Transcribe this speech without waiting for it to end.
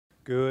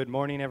Good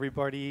morning,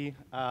 everybody.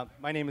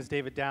 My name is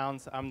David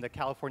Downs. I'm the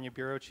California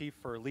Bureau Chief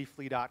for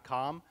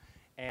Leafly.com,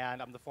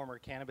 and I'm the former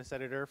cannabis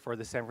editor for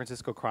the San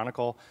Francisco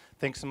Chronicle.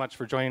 Thanks so much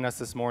for joining us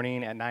this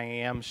morning at 9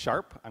 a.m.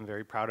 sharp. I'm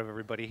very proud of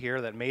everybody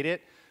here that made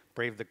it,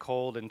 braved the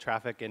cold and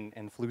traffic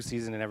and flu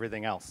season and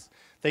everything else.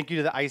 Thank you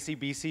to the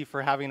ICBC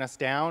for having us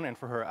down and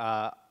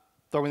for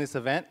throwing this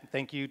event.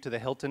 Thank you to the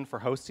Hilton for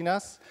hosting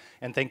us,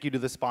 and thank you to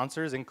the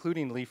sponsors,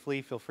 including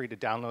Leafly. Feel free to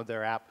download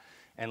their app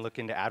and look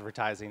into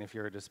advertising if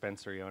you're a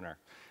dispensary owner.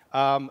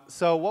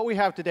 So what we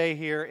have today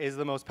here is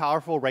the most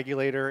powerful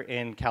regulator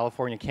in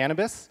California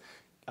cannabis.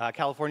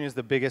 California is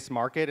the biggest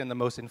market and the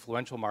most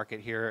influential market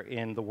here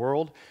in the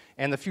world,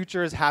 and the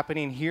future is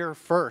happening here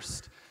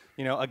first,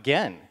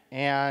 again.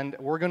 And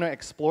we're going to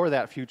explore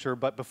that future,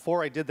 but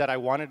before I did that, I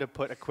wanted to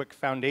put a quick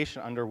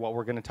foundation under what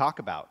we're going to talk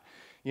about.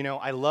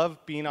 I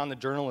love being on the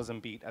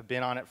journalism beat. I've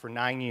been on it for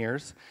 9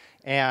 years,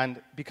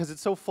 and because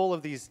it's so full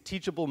of these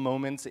teachable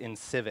moments in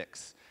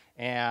civics.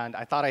 And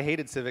I thought I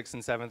hated civics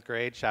in 7th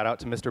grade, shout out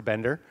to Mr.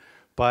 Bender,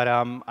 but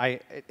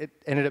it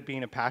ended up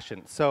being a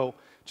passion. So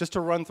just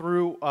to run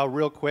through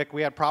real quick,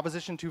 we had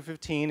Proposition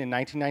 215 in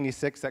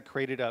 1996 that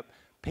created a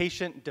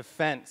patient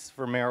defense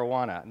for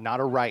marijuana, not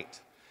a right.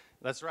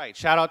 That's right,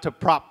 shout out to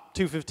Prop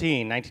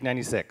 215,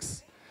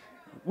 1996.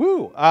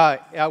 Woo!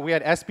 We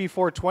had SB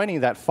 420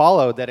 that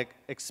followed that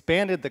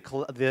expanded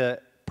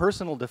the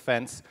personal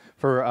defense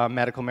for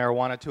medical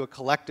marijuana to a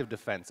collective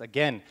defense.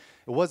 Again,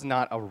 it was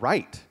not a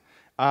right.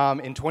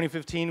 In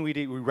 2015,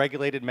 we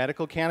regulated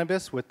medical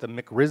cannabis with the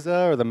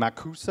MCRIZA or the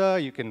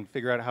MACUSA. You can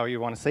figure out how you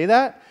want to say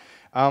that.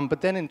 But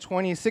then in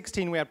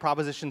 2016, we had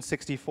Proposition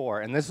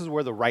 64, and this is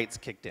where the rights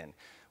kicked in.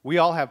 We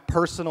all have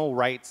personal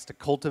rights to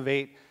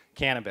cultivate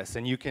cannabis,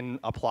 and you can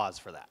applause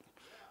for that.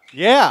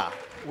 Yeah,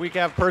 we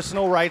have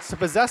personal rights to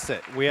possess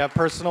it. We have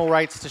personal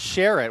rights to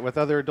share it with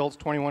other adults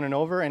 21 and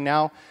over, and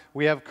now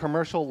we have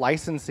commercial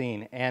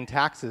licensing and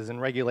taxes and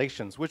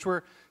regulations, which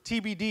were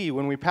TBD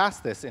when we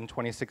passed this in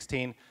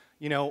 2016.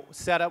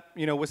 Set up,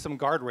 with some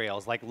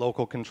guardrails like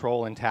local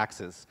control and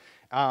taxes.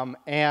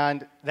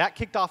 And that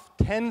kicked off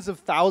tens of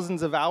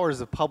thousands of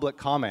hours of public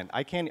comment.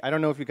 I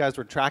don't know if you guys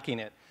were tracking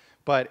it,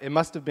 but it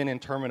must have been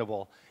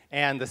interminable.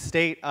 And the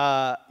state,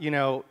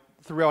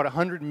 threw out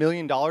 $100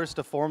 million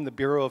to form the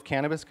Bureau of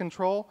Cannabis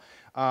Control.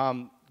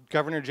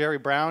 Governor Jerry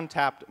Brown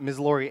tapped Ms.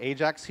 Lori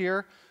Ajax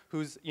here,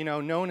 who's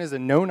known as a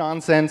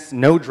no-nonsense,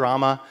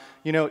 no-drama,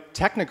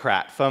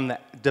 technocrat from the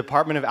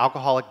Department of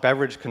Alcoholic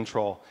Beverage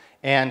Control.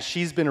 And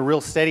she's been a real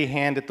steady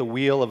hand at the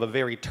wheel of a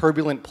very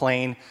turbulent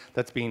plane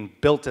that's being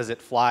built as it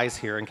flies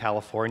here in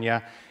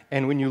California.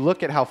 And when you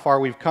look at how far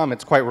we've come,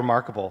 it's quite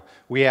remarkable.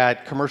 We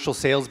had commercial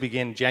sales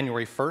begin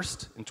January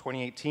 1st in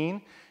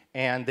 2018,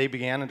 and they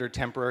began under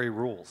temporary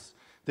rules.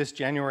 This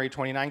January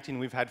 2019,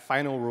 we've had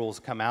final rules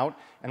come out,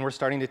 and we're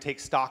starting to take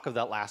stock of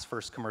that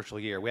first commercial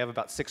year. We have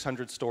about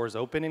 600 stores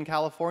open in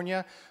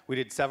California. We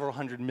did several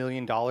 $100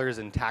 million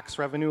in tax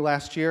revenue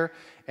last year,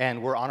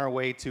 and we're on our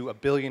way to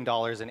 $1 billion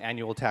in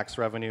annual tax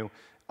revenue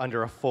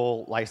under a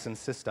full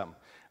license system.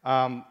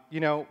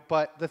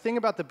 But the thing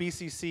about the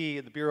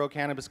BCC, the Bureau of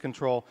Cannabis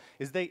Control,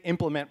 is they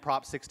implement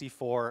Prop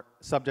 64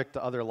 subject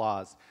to other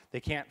laws. They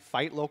can't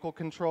fight local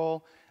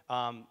control.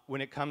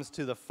 When it comes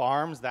to the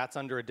farms, that's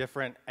under a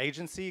different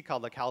agency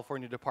called the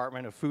California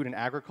Department of Food and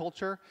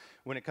Agriculture.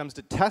 When it comes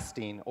to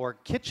testing or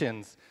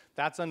kitchens,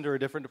 that's under a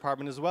different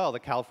department as well, the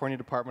California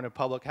Department of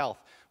Public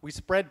Health. We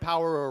spread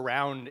power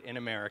around in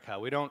America.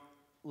 We don't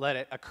let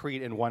it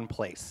accrete in one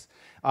place.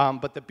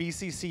 But the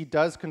BCC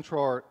does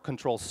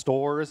control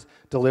stores,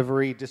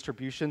 delivery,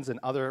 distributions, and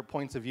other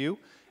points of view.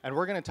 And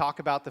we're going to talk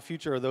about the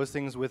future of those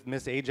things with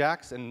Ms.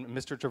 Ajax and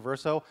Mr.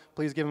 Traverso.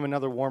 Please give them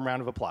another warm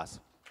round of applause.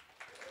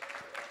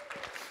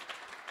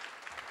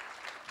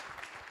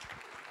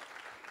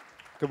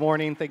 Good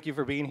morning, thank you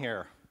for being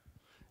here.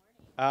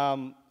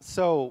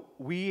 So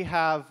we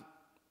have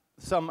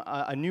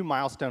a new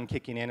milestone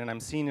kicking in, and I'm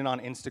seeing it on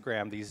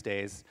Instagram these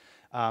days,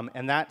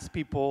 and that's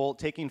people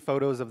taking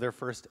photos of their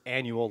first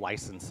annual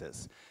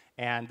licenses.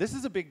 And this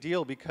is a big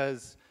deal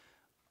because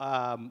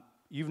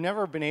you've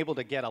never been able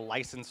to get a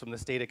license from the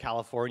state of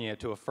California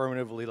to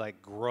affirmatively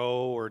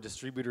grow or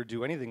distribute or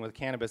do anything with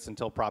cannabis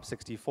until Prop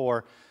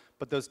 64.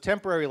 But those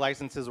temporary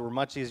licenses were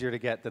much easier to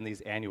get than these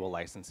annual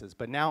licenses.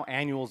 But now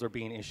annuals are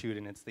being issued,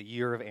 and it's the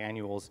year of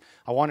annuals.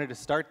 I wanted to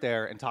start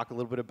there and talk a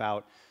little bit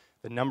about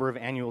the number of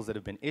annuals that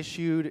have been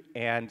issued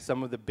and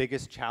some of the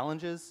biggest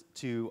challenges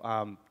to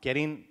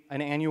getting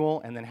an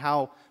annual, and then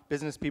how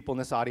business people in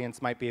this audience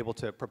might be able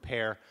to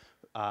prepare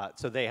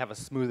so they have a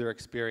smoother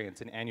experience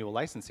in annual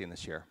licensing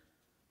this year.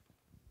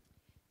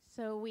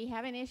 So we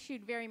haven't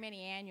issued very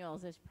many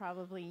annuals, as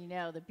probably you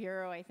know. The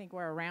Bureau, I think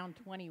we're around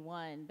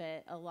 21,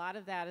 but a lot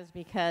of that is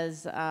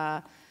because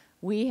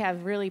we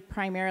have really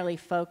primarily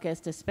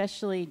focused,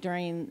 especially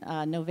during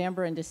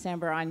November and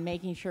December, on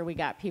making sure we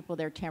got people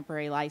their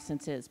temporary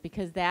licenses,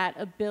 because that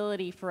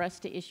ability for us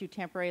to issue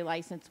temporary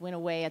license went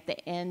away at the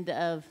end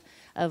of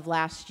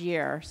last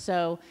year.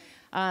 So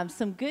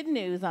Some good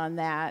news on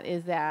that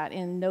is that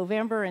in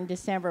November and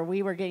December,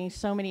 we were getting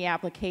so many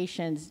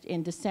applications.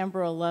 In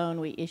December alone,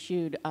 we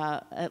issued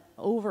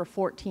over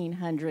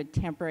 1,400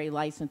 temporary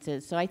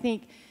licenses. So I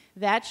think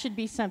that should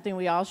be something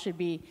we all should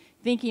be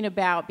thinking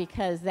about,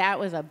 because that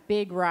was a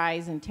big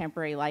rise in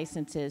temporary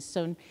licenses.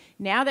 So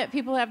now that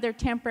people have their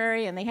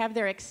temporary and they have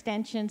their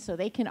extension so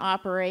they can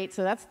operate,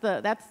 so that's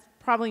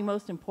probably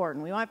most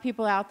important. We want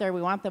people out there,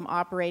 we want them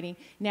operating.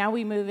 Now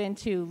we move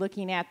into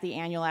looking at the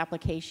annual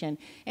application,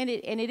 and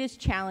it is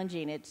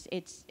challenging.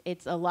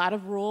 It's a lot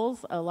of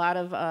rules, a lot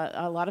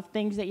of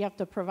things that you have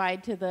to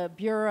provide to the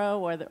Bureau,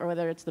 or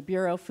whether it's the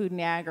Bureau of Food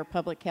and Ag or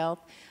Public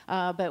Health,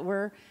 but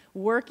we're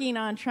working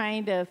on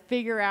trying to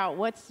figure out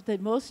what's the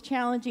most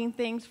challenging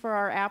things for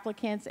our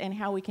applicants and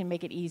how we can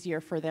make it easier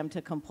for them to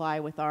comply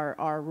with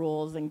our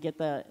rules and get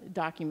the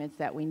documents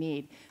that we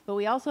need. But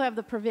we also have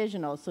the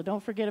provisionals, so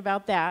don't forget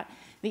about that.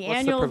 The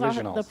annuals,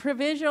 the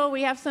provisional,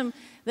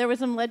 there was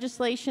some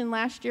legislation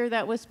last year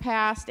that was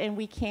passed, and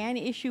we can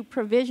issue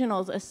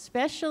provisionals,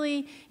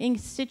 especially in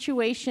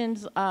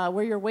situations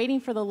where you're waiting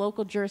for the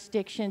local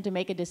jurisdiction to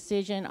make a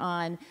decision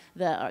on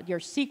your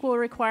CEQA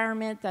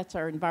requirement, that's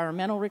our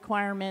environmental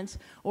requirements,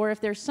 or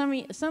if there's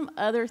some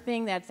other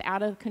thing that's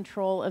out of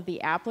control of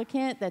the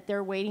applicant that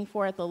they're waiting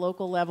for at the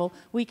local level,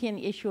 we can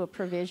issue a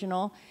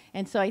provisional.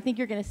 And so I think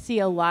you're going to see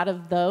a lot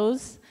of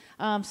those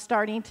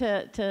starting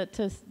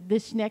to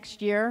this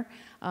next year,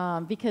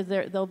 because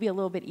they'll be a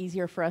little bit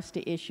easier for us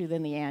to issue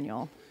than the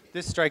annual.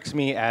 This strikes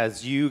me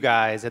as you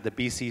guys at the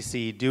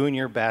BCC doing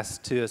your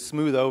best to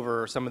smooth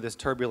over some of this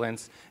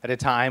turbulence at a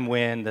time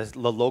when the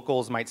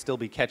locals might still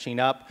be catching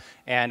up,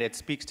 and it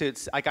speaks to,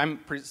 it's like I'm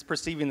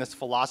perceiving this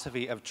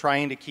philosophy of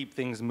trying to keep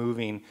things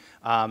moving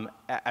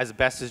as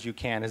best as you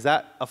can. Is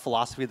that a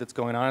philosophy that's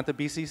going on at the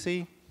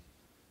BCC?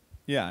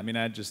 Yeah, I mean,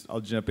 I'll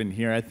jump in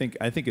here. I think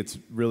it's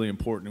really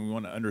important, and we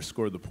want to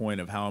underscore the point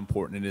of how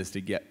important it is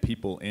to get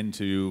people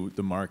into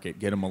the market,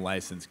 get them a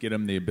license, get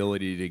them the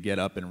ability to get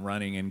up and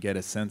running and get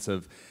a sense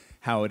of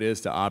how it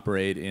is to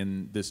operate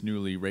in this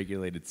newly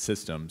regulated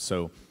system.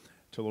 So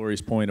to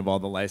Lori's point of all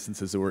the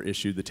licenses that were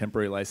issued, the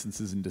temporary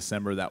licenses in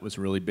December, that was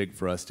really big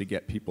for us to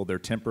get people their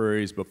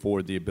temporaries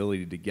before the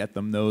ability to get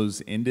them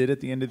those ended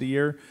at the end of the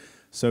year.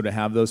 So to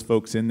have those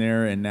folks in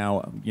there and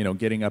now, you know,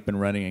 getting up and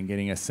running and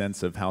getting a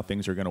sense of how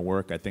things are going to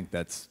work, I think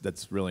that's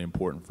really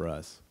important for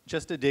us.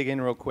 Just to dig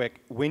in real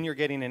quick, when you're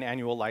getting an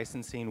annual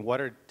licensing,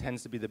 what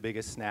tends to be the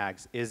biggest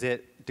snags? Is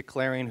it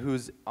declaring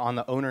who's on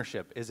the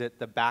ownership? Is it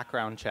the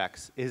background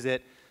checks? Is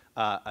it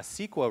a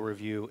CEQA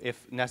review,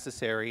 if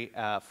necessary,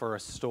 for a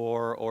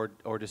store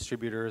or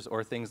distributors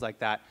or things like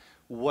that?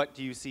 What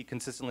do you see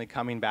consistently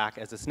coming back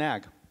as a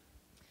snag?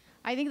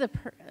 I think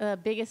the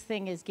biggest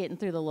thing is getting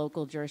through the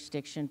local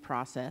jurisdiction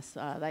process.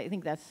 I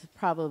think that's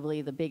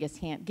probably the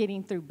biggest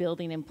getting through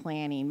building and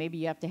planning. Maybe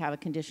you have to have a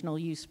conditional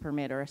use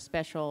permit or a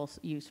special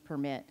use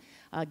permit,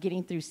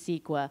 getting through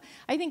CEQA.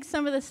 I think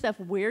some of the stuff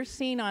we're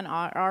seeing on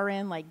our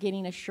end, like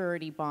getting a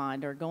surety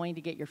bond or going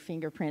to get your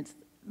fingerprints,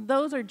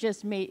 those are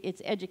just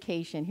it's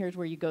education. Here's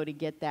where you go to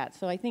get that.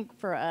 So I think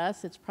for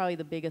us, it's probably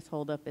the biggest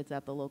holdup is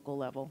at the local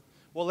level.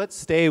 Well, let's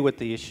stay with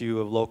the issue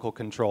of local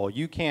control.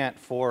 You can't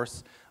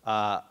force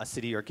a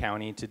city or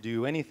county to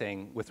do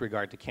anything with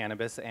regard to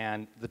cannabis,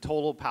 and the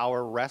total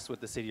power rests with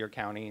the city or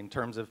county in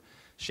terms of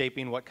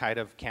shaping what kind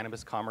of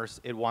cannabis commerce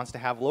it wants to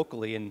have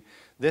locally. And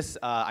this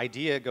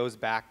idea goes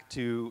back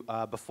to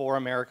before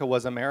America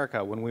was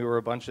America, when we were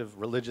a bunch of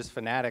religious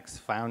fanatics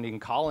founding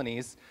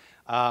colonies.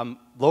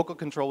 Local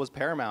control was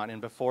paramount, and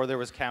before there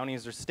was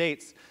counties or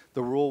states,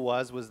 the rule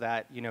was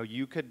that, you know,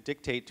 you could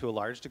dictate to a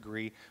large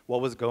degree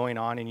what was going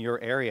on in your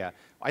area.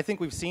 I think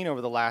we've seen over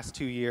the last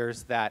 2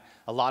 years that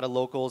a lot of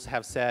locals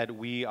have said,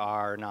 we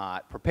are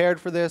not prepared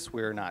for this,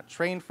 we're not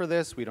trained for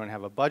this, we don't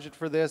have a budget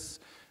for this,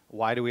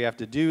 why do we have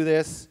to do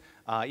this?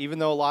 Even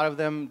though a lot of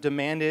them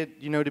demanded,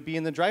 you know, to be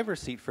in the driver's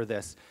seat for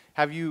this.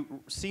 Have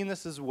you seen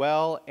this as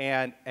well,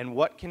 and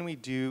what can we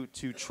do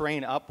to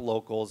train up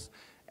locals?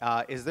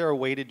 Is there a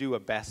way to do a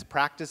best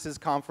practices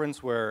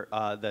conference where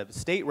the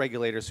state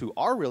regulators who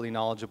are really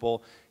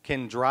knowledgeable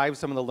can drive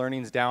some of the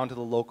learnings down to the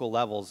local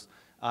levels?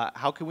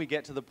 How can we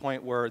get to the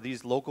point where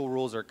these local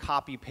rules are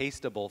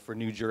copy-pastable for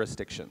new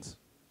jurisdictions?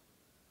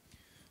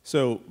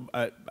 So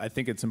I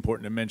think it's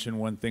important to mention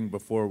one thing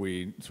before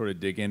we sort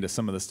of dig into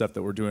some of the stuff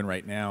that we're doing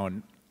right now.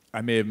 And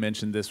I may have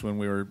mentioned this when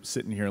we were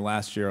sitting here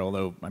last year,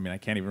 although, I mean, I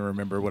can't even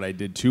remember what I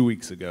did 2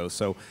 weeks ago.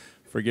 So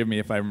forgive me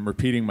if I'm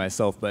repeating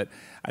myself, but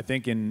I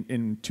think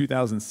in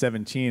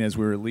 2017, as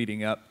we were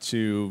leading up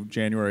to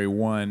January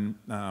 1,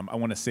 I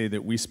want to say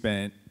that we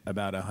spent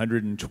about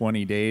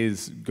 120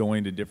 days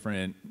going to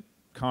different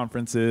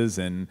conferences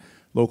and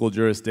local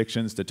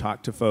jurisdictions to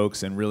talk to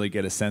folks and really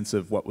get a sense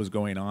of what was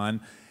going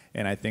on.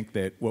 And I think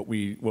that what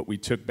we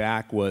took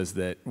back was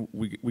that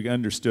we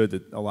understood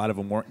that a lot of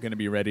them weren't going to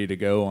be ready to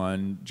go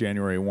on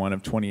January 1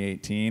 of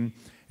 2018.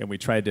 And we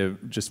tried to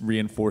just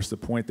reinforce the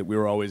point that we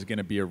were always going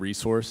to be a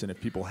resource, and if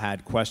people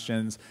had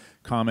questions,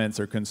 comments,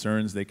 or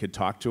concerns, they could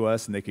talk to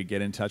us and they could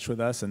get in touch with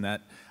us, and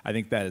that, I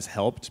think that has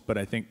helped. But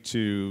I think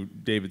to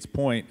David's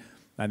point,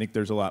 I think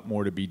there's a lot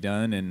more to be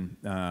done, and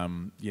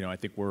I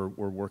think we're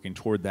working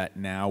toward that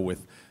now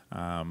with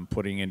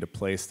putting into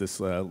place this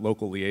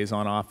local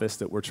liaison office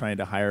that we're trying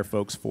to hire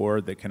folks for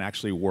that can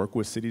actually work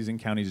with cities and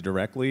counties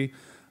directly.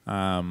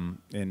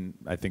 And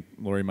I think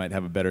Lori might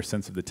have a better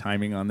sense of the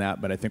timing on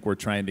that, but I think we're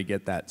trying to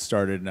get that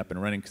started and up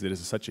and running because it is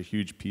such a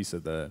huge piece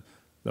of the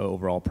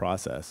overall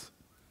process.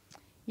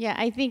 Yeah,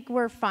 I think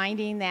we're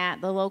finding that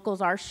the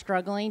locals are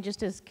struggling,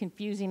 just as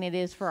confusing it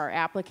is for our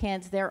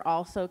applicants. They're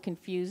also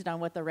confused on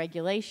what the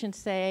regulations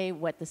say,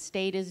 what the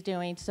state is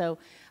doing. So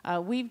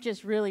we've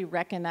just really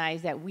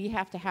recognized that we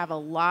have to have a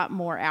lot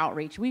more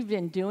outreach. We've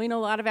been doing a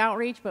lot of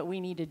outreach, but we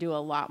need to do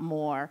a lot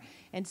more.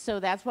 And so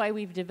that's why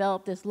we've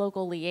developed this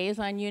local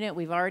liaison unit.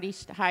 We've already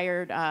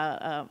hired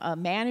a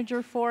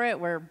manager for it.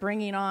 We're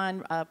bringing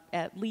on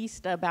at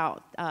least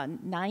about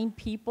 9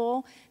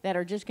 people that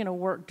are just going to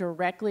work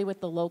directly with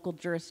the local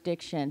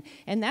jurisdiction.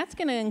 And that's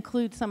going to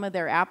include some of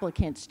their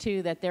applicants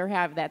too that they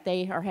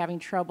are having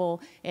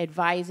trouble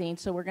advising.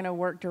 So we're going to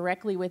work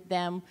directly with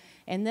them.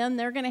 And then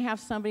they're going to have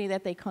somebody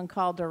that they can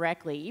call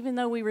directly. Even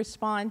though we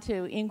respond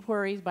to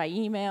inquiries by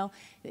email,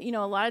 a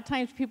lot of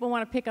times people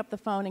want to pick up the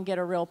phone and get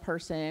a real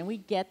person, and we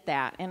get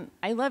that. And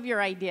I love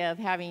your idea of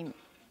having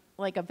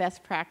like a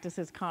best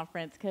practices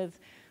conference, because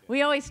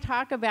we always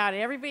talk about it.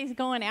 Everybody's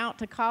going out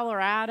to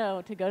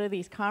Colorado to go to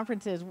these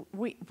conferences.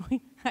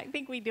 I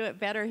think we do it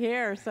better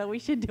here, so we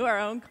should do our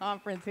own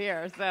conference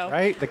here. So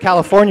right, the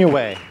California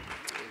way.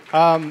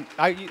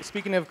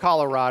 Speaking of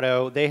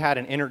Colorado, they had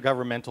an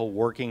intergovernmental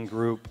working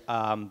group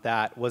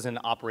that was in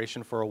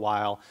operation for a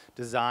while,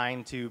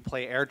 designed to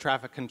play air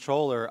traffic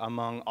controller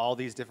among all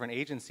these different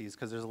agencies,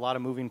 because there's a lot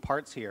of moving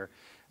parts here.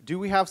 Do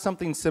we have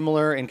something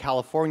similar in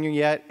California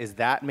yet? Is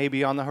that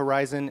maybe on the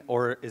horizon,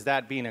 or is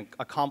that being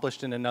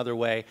accomplished in another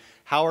way?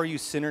 How are you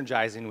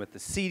synergizing with the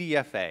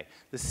CDFA,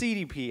 the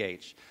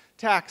CDPH,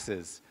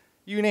 taxes,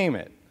 you name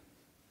it?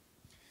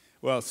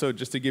 Well, so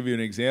just to give you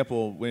an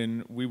example,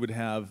 when we would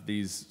have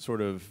these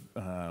sort of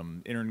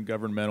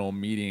intergovernmental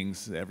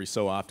meetings every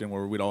so often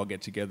where we'd all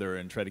get together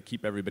and try to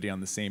keep everybody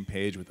on the same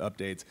page with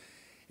updates,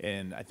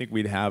 and I think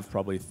we'd have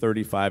probably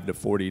 35 to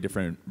 40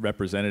 different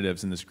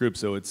representatives in this group.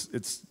 So it's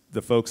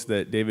the folks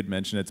that David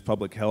mentioned. It's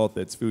public health,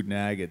 it's food and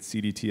ag, it's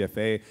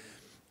CDTFA,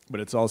 but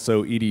it's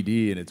also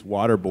EDD, and it's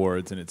water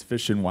boards, and it's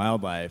fish and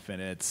wildlife,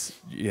 and it's,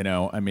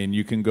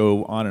 you can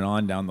go on and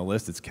on down the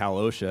list. It's Cal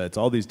OSHA, it's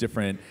all these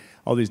different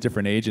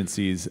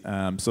agencies.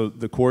 So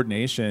the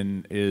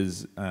coordination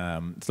is,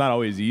 it's not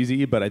always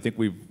easy, but I think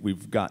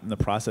we've gotten the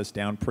process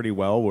down pretty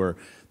well, where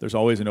there's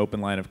always an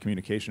open line of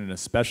communication, and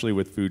especially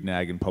with food and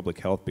ag and public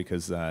health,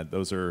 because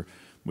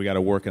we got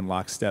to work in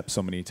lockstep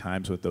so many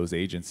times with those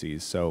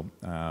agencies. So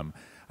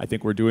I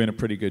think we're doing a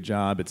pretty good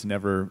job. It's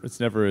never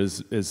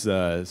as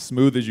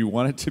smooth as you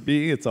want it to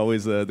be. It's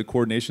always, the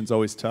coordination's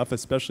always tough,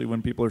 especially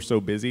when people are so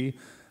busy.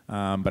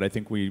 But I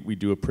think we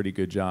do a pretty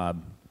good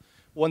job.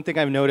 One thing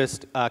I've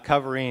noticed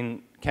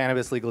covering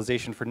cannabis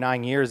legalization for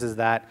 9 years is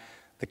that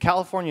the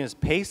California's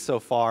pace so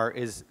far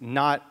is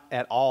not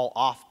at all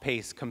off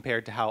pace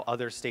compared to how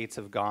other states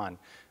have gone.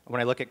 When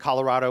I look at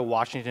Colorado,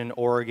 Washington,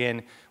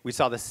 Oregon, we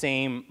saw the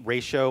same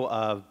ratio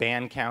of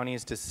banned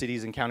counties to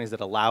cities and counties that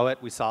allow it.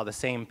 We saw the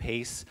same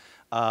pace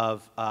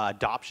of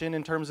adoption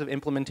in terms of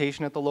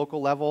implementation at the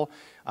local level.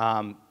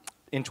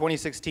 In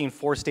 2016,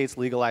 4 states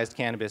legalized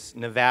cannabis: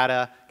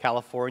 Nevada,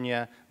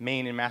 California,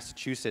 Maine, and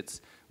Massachusetts.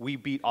 We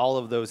beat all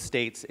of those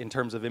states in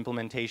terms of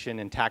implementation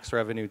and tax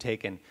revenue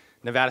taken.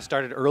 Nevada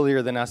started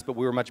earlier than us, but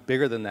we were much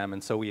bigger than them,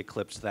 and so we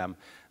eclipsed them.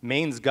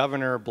 Maine's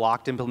governor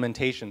blocked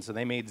implementation, so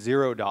they made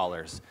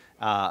 $0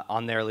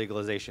 on their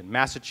legalization.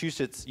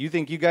 Massachusetts, you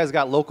think you guys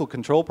got local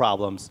control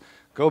problems?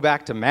 Go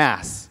back to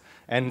Mass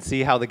and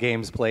see how the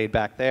game's played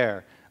back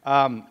there.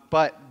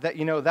 But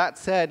that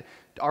said,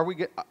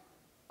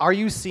 are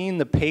you seeing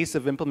the pace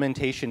of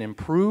implementation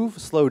improve,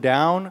 slow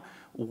down?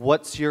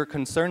 What's your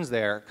concerns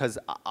there? Because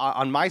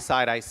on my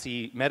side, I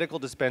see medical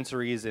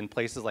dispensaries in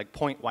places like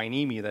Point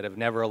Hueneme that have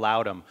never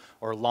allowed them,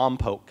 or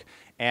Lompoc.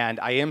 And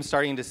I am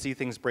starting to see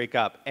things break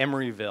up.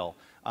 Emeryville,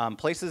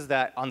 places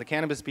that on the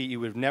cannabis beat you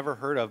would have never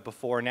heard of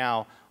before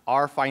now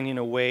are finding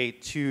a way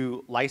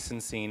to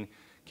licensing.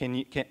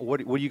 What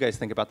do you guys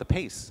think about the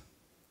pace?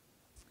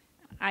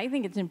 I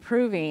think it's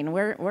improving.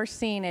 We're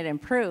seeing it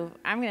improve.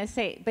 I'm going to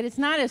say, but it's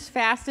not as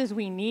fast as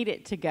we need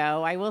it to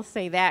go. I will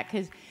say that,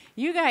 because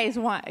you guys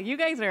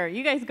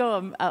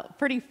go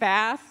pretty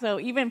fast. So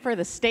even for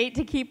the state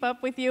to keep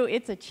up with you,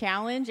 it's a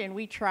challenge, and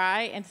we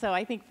try. And so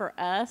I think for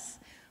us,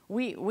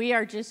 we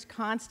are just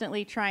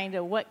constantly trying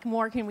to, what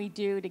more can we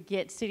do to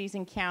get cities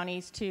and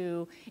counties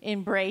to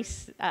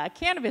embrace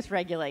cannabis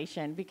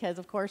regulation? Because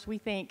of course we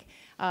think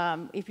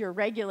if you're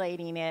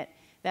regulating it,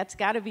 that's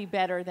got to be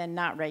better than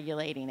not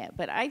regulating it.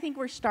 But I think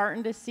we're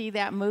starting to see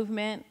that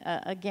movement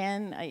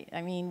again.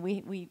 I mean,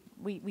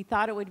 we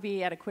thought it would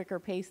be at a quicker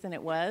pace than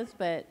it was,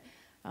 but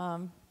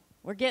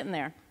we're getting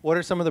there. What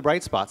are some of the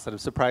bright spots that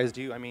have surprised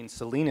you? I mean,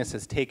 Salinas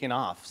has taken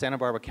off. Santa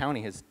Barbara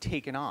County has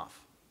taken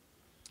off.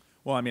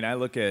 Well, I mean, I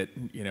look at,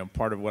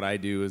 part of what I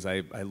do is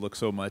I look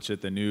so much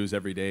at the news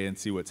every day and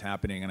see what's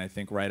happening. And I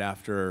think right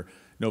after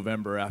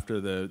November,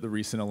 after the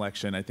recent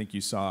election, I think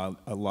you saw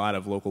a lot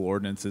of local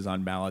ordinances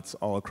on ballots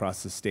all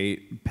across the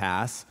state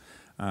pass,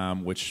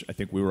 which I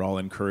think we were all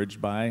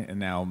encouraged by. And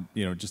now,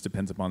 it just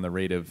depends upon the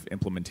rate of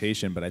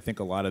implementation. But I think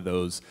a lot of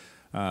those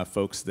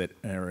folks that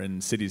are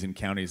in cities and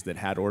counties that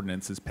had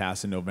ordinances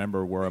pass in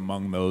November were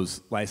among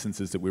those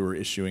licenses that we were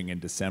issuing in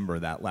December,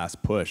 that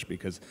last push,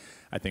 because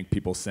I think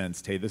people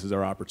sensed, hey, this is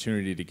our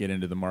opportunity to get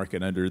into the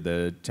market under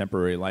the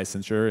temporary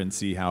licensure and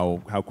see how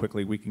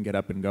quickly we can get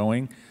up and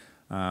going.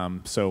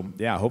 So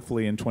yeah,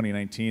 hopefully in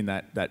 2019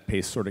 that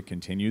pace sort of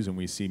continues and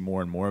we see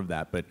more and more of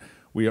that. But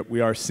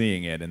we are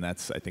seeing it, and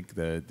that's, I think,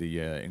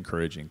 the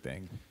encouraging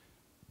thing.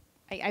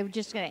 I was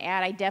just going to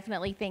add, I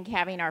definitely think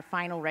having our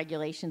final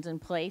regulations in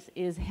place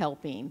is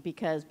helping,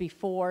 because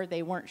before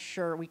they weren't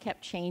sure, we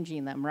kept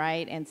changing them,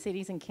 right? And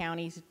cities and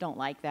counties don't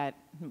like that,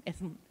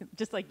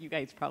 just like you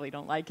guys probably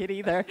don't like it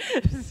either.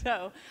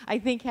 So I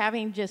think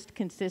having just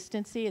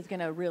consistency is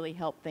going to really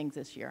help things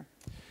this year.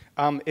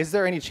 Is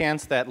there any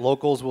chance that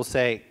locals will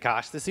say,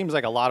 gosh, this seems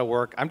like a lot of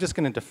work, I'm just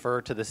going to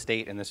defer to the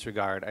state in this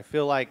regard? I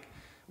feel like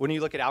when you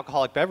look at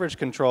alcoholic beverage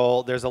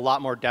control, there's a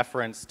lot more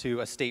deference to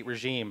a state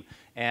regime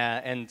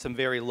and some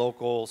very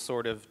local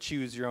sort of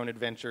choose your own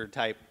adventure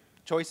type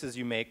choices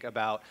you make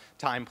about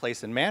time,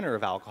 place, and manner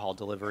of alcohol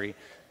delivery,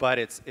 but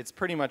it's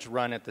pretty much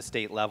run at the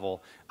state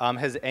level.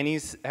 Has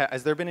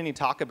there been any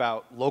talk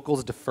about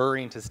locals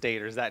deferring to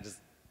state, or is that just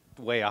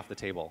way off the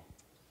table?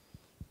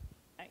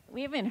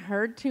 We haven't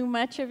heard too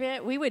much of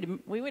it. We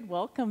would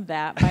welcome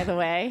that, by the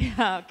way.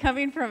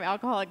 Coming from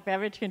alcoholic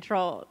beverage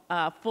control,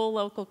 full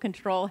local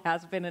control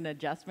has been an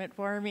adjustment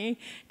for me,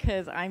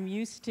 because I'm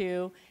used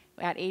to,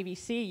 at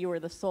ABC, you were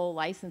the sole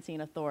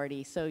licensing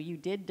authority. So you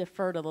did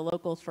defer to the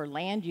locals for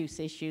land use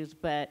issues,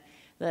 but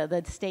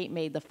the state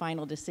made the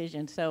final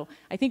decision. So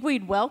I think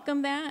we'd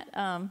welcome that,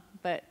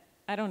 but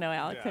I don't know,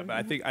 Alex. Yeah, but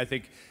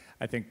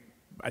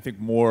I think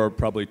more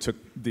probably took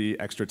the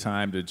extra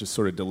time to just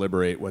sort of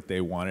deliberate what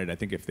they wanted. I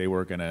think if they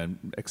were going to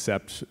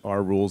accept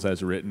our rules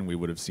as written, we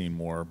would have seen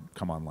more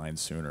come online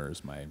sooner,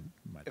 is my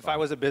If thought. I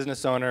was a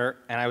business owner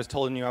and I was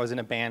told I was in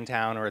a banned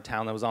town or a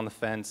town that was on the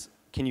fence,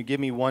 can you give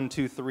me 1,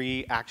 2,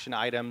 3 action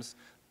items,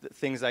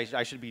 things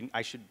I should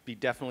be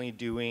definitely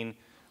doing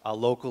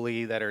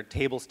locally that are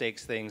table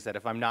stakes things that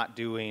if I'm not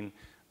doing,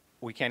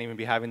 we can't even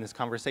be having this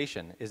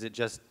conversation? Is it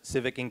just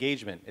civic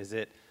engagement? Is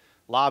it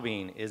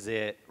lobbying? Is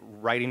it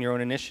writing your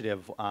own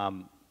initiative?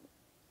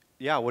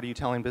 Yeah, what are you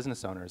telling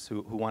business owners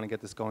who want to get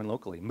this going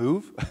locally?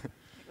 Move?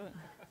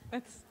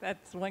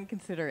 That's one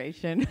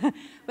consideration.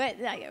 But,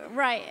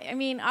 right, I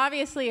mean,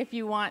 obviously, if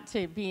you want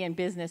to be in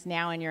business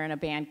now and you're in a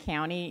banned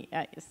county,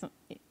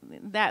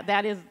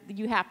 that is,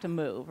 you have to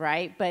move,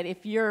 right? But if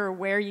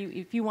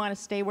if you want to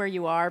stay where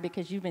you are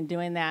because you've been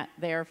doing that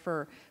there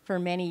for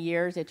many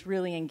years, it's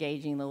really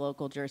engaging the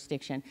local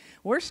jurisdiction.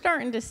 We're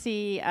starting to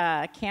see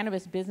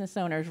cannabis business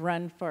owners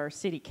run for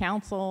city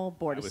council,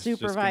 board of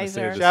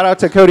supervisors. Shout out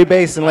to Cody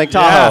Bass in Lake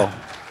Tahoe. Yeah,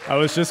 I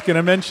was just going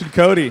to mention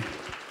Cody.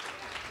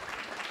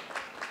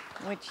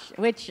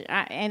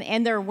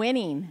 And they're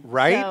winning.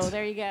 Right? So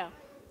there you go.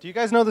 Do you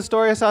guys know the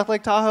story of South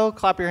Lake Tahoe?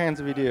 Clap your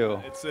hands if you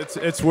do.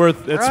 It's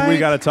worth. Right? We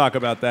got to talk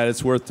about that.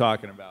 It's worth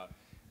talking about.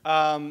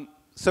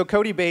 So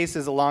Cody Bass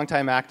is a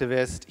longtime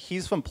activist.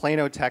 He's from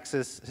Plano,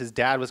 Texas. His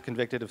dad was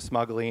convicted of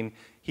smuggling.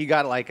 He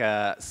got like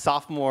a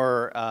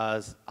sophomore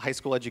high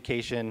school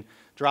education,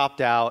 dropped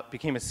out,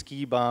 became a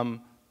ski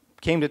bum,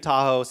 came to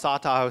Tahoe, saw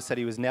Tahoe, said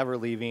he was never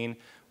leaving,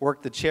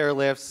 worked the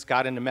chairlifts,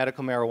 got into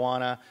medical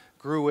marijuana,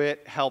 grew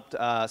it, helped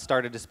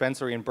start a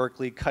dispensary in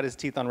Berkeley, cut his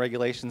teeth on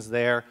regulations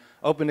there,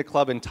 opened a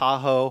club in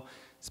Tahoe,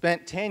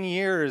 spent 10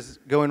 years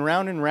going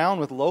round and round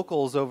with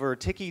locals over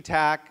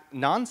ticky-tack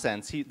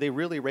nonsense. They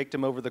really raked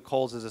him over the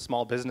coals as a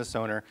small business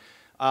owner.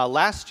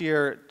 Last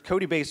year,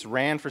 Cody Bass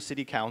ran for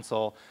city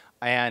council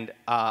and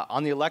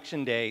on the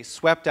election day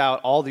swept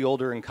out all the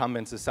older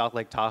incumbents of South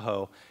Lake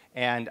Tahoe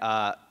and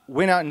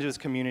went out into his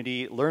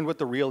community, learned what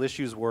the real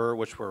issues were,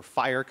 which were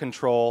fire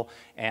control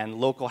and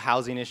local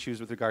housing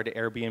issues with regard to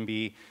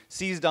Airbnb,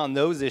 seized on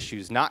those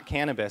issues, not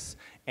cannabis,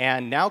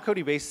 and now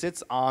Cody Bass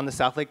sits on the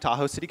South Lake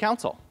Tahoe City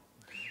Council.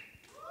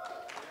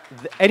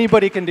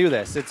 Anybody can do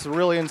this. It's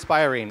really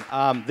inspiring.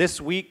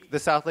 This week, the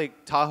South Lake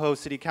Tahoe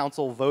City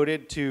Council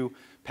voted to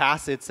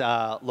pass its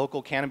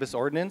local cannabis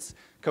ordinance.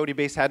 Cody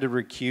Bass had to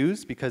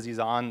recuse because he's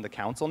on the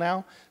council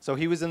now. So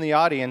he was in the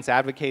audience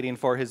advocating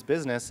for his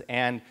business,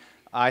 and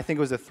I think it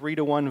was a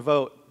 3-to-1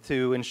 vote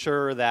to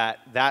ensure that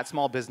that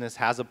small business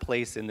has a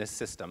place in this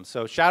system.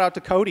 So shout out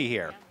to Cody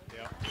here.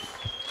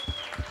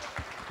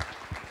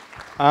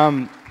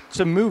 Yeah.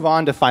 To move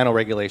on to final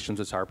regulations,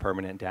 which are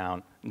permanent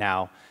down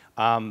now,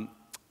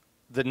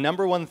 the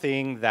number one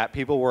thing that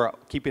people were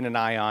keeping an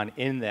eye on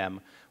in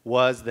them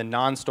was the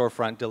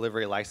non-storefront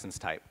delivery license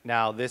type.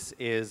 Now, this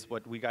is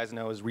what we guys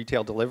know as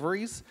retail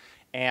deliveries,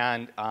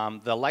 and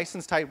the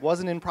license type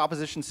wasn't in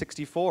Proposition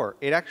 64.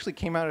 It actually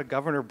came out of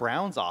Governor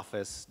Brown's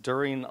office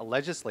during a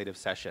legislative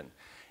session.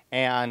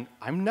 And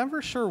I'm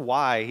never sure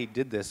why he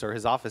did this or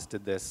his office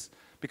did this,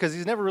 because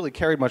he's never really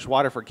carried much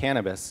water for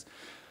cannabis.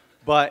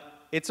 But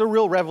it's a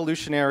real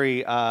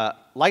revolutionary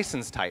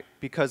license type,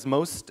 because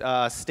most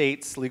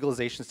states,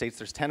 legalization states,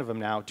 there's 10 of them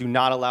now, do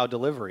not allow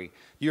delivery.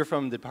 You're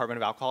from the Department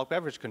of Alcoholic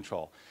Beverage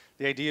Control.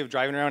 The idea of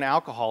driving around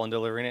alcohol and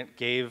delivering it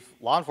gave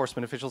law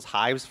enforcement officials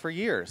hives for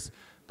years.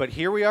 But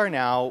here we are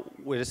now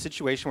with a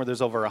situation where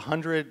there's over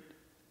 100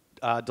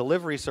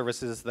 delivery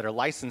services that are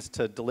licensed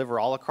to deliver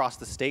all across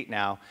the state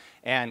now,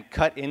 and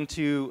cut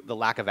into the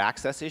lack of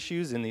access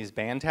issues in these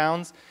ban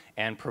towns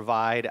and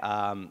provide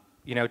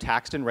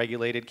taxed and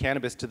regulated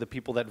cannabis to the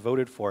people that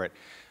voted for it.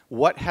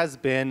 What has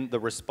been the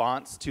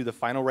response to the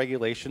final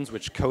regulations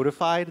which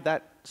codified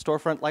that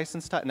storefront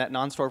license type and that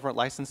non-storefront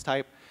license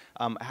type?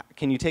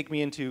 Can you take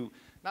me into,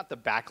 not the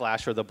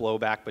backlash or the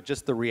blowback, but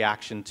just the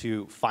reaction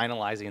to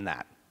finalizing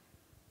that?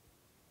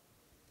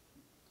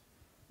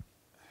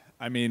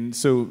 I mean,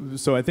 so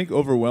I think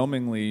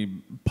overwhelmingly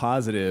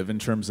positive in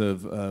terms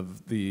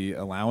of the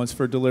allowance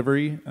for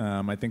delivery.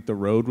 I think the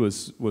road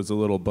was a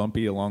little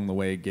bumpy along the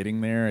way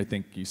getting there. I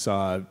think you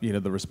saw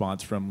the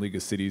response from League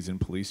of Cities and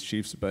police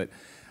chiefs, but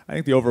I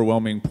think the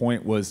overwhelming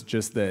point was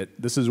just that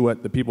this is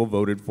what the people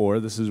voted for.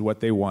 This is what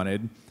they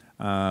wanted.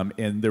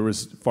 And there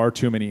was far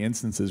too many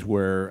instances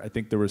where I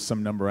think there was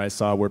some number I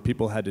saw where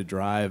people had to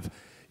drive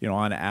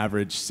on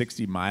average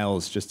 60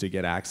 miles just to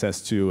get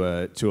access to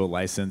a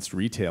licensed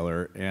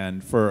retailer.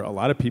 And for a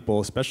lot of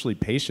people, especially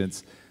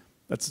patients,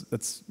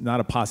 that's not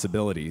a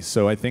possibility.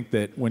 So I think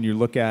that when you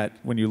look at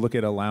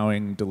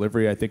allowing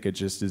delivery, I think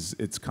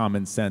it's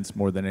common sense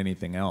more than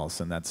anything else,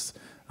 and that's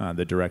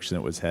the direction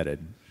it was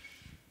headed.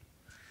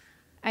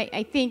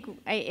 I think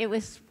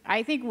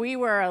we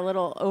were a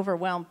little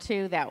overwhelmed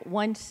too. That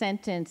one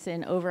sentence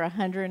in over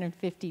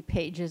 150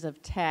 pages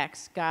of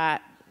text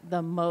got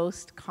the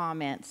most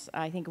comments.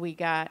 I think we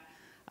got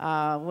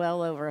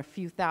well over a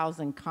few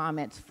thousand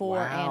comments for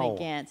and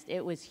against.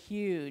 It was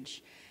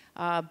huge.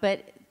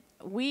 But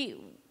from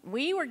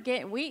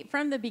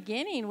the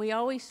beginning, we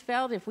always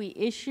felt if we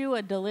issue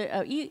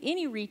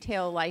any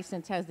retail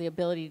license has the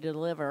ability to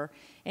deliver,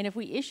 and if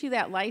we issue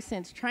that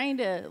license, trying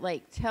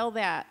to tell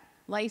that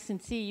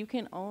licensee you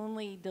can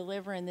only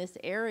deliver in this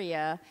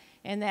area,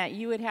 and that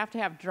you would have to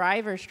have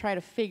drivers try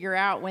to figure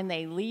out when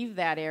they leave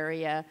that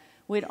area,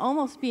 would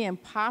almost be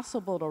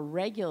impossible to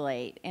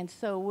regulate. And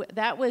so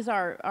that was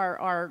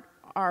our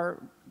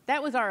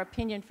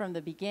opinion from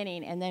the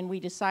beginning, and then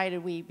we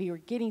decided we were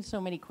getting so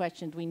many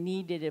questions we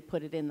needed to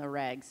put it in the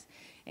regs.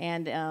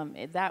 And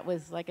that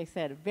was, like I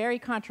said, very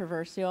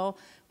controversial,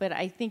 but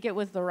I think it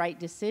was the right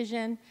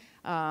decision.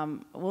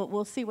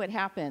 We'll see what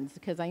happens,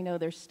 because I know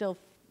there's still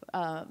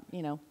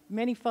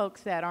many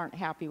folks that aren't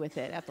happy with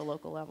it at the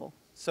local level.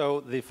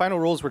 So the final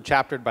rules were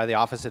chaptered by the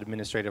Office of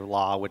Administrative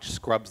Law, which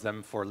scrubs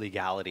them for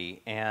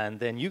legality. And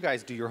then you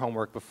guys do your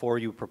homework before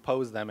you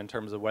propose them in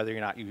terms of whether or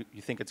not you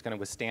think it's going to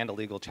withstand a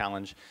legal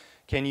challenge.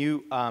 Can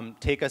you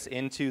take us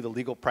into the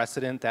legal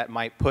precedent that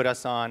might put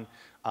us on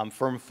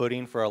firm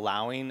footing for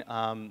allowing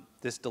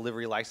this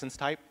delivery license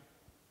type?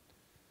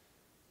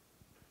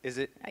 Is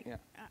it? Yeah.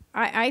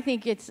 I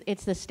think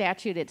it's the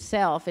statute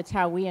itself. It's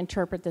how we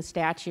interpret the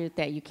statute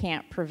that you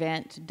can't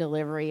prevent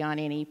delivery on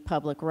any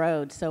public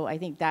road. So I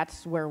think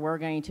that's where we're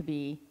going to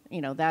be,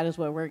 that is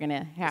where we're going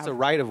to have. It's a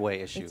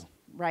right-of-way issue.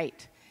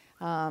 Right.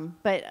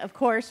 But of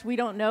course, we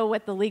don't know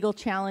what the legal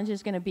challenge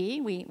is going to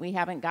be. We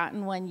haven't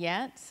gotten one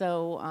yet.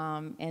 So,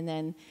 and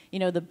then,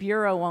 the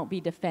Bureau won't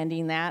be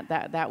defending that.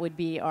 That would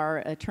be our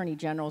Attorney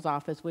General's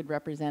office would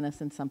represent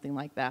us in something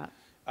like that.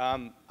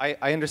 I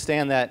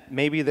understand that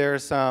maybe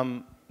there's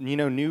some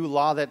new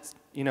law that's,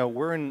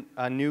 we're in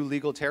a new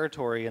legal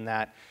territory, in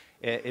that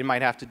it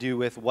might have to do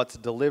with what's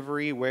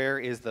delivery, where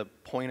is the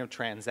point of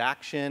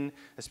transaction,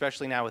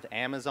 especially now with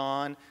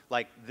Amazon.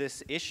 Like,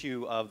 this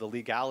issue of the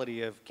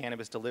legality of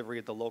cannabis delivery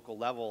at the local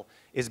level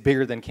is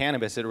bigger than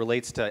cannabis. It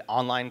relates to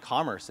online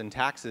commerce and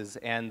taxes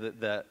and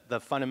the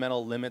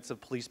fundamental limits of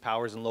police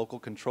powers and local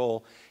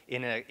control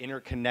in an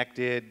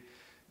interconnected,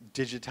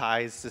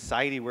 digitized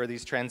society where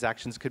these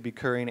transactions could be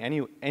occurring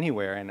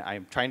anywhere. And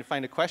I'm trying to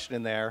find a question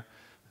in there.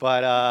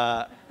 But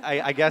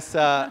I guess,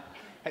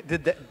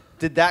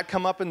 did that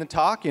come up in the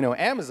talk?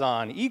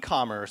 Amazon,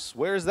 e-commerce,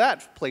 where's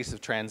that place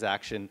of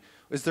transaction?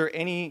 Is there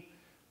any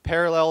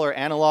parallel or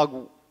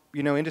analog,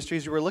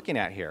 industries you were looking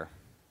at here?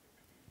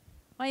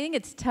 Well, I think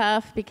it's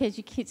tough because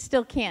you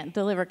still can't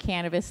deliver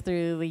cannabis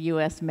through the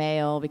U.S.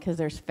 mail because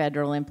there's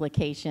federal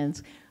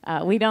implications.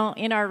 We don't,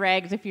 in our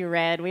regs, if you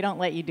read, we don't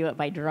let you do it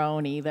by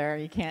drone either.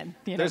 You can't,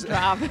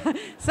 drop.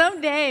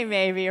 Someday,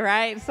 maybe,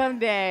 right?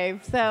 Someday.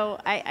 So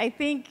I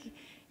think,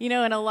 in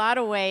a lot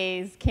of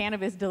ways,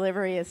 cannabis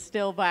delivery is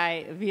still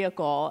by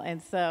vehicle. And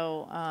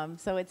so,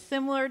 so it's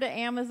similar to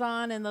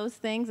Amazon and those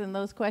things, and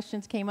those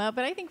questions came up.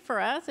 But I think for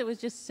us, it was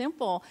just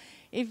simple.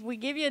 if we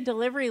give you a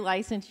delivery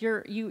license,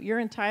 you're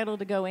entitled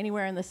to go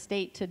anywhere in the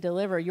state to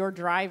deliver your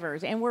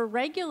drivers, and we're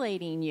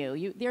regulating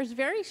you. There's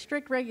very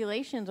strict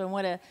regulations on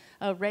what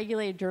a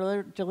regulated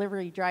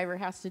delivery driver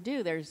has to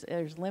do.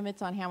 There's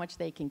limits on how much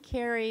they can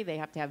carry. They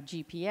have to have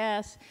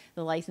GPS.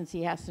 The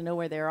licensee has to know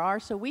where they are.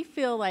 So we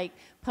feel like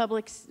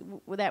public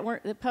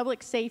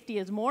safety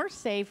is more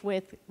safe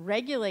with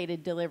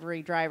regulated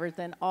delivery drivers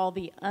than all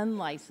the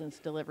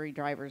unlicensed delivery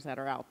drivers that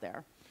are out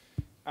there.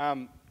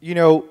 You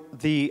know,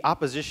 the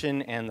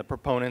opposition and the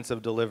proponents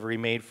of delivery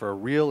made for a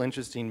real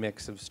interesting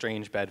mix of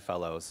strange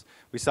bedfellows.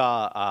 We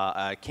saw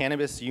a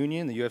cannabis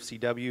union, the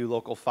UFCW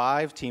Local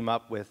 5, team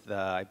up with,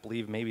 I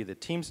believe, maybe the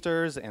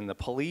Teamsters and the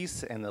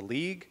police and the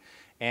league,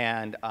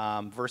 and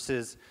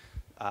versus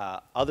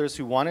others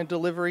who wanted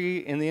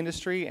delivery in the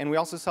industry. And we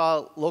also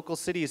saw local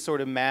cities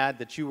sort of mad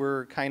that you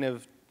were kind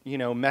of, you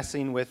know,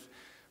 messing with,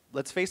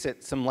 let's face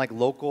it, some like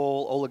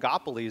local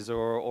oligopolies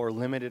or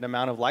limited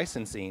amount of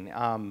licensing.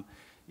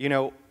 You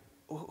know,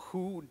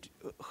 who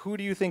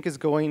do you think is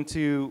going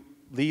to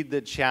lead the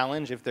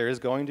challenge if there is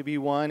going to be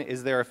one?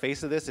 Is there a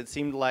face of this? It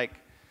seemed like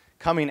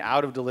coming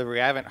out of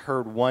delivery, I haven't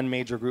heard one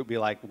major group be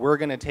like, we're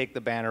going to take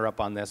the banner up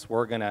on this.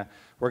 We're going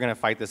to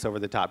fight this over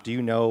the top. Do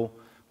you know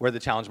where the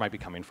challenge might be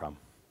coming from?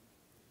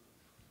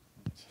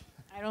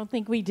 I don't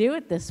think we do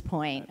at this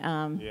point.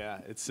 Yeah,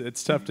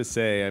 it's tough to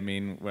say. I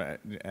mean,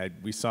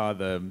 we saw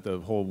the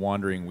whole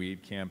wandering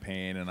weed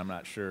campaign, and I'm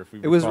not sure if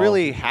we. It was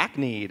really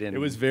hackneyed and it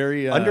was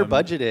very under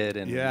budgeted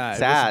and yeah,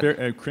 sad. It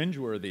was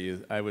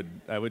cringeworthy. I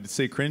would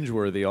say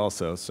cringeworthy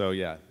also. So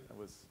yeah, it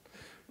was.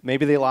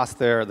 Maybe they lost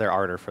their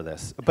ardor for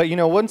this. But you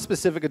know, one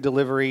specific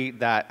delivery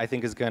that I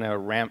think is going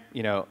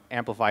to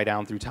amplify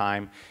down through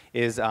time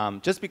is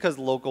just because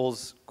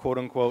locals, quote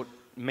unquote,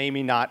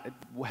 maybe not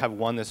have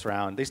won this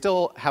round, they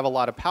still have a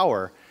lot of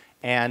power,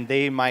 and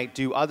they might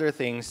do other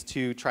things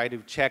to try to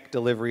check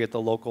delivery at the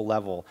local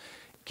level.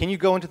 Can you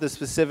go into the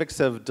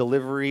specifics of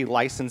delivery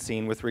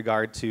licensing with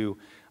regard to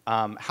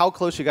how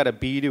close you got to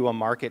be to a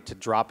market to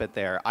drop it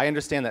there? I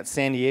understand that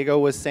San Diego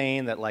was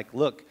saying that, like,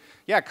 look,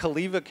 yeah,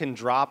 Caliva can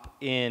drop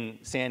in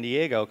San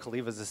Diego.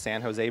 Caliva's a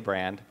San Jose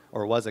brand,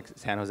 or was a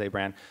San Jose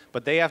brand,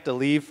 but they have to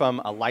leave from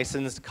a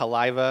licensed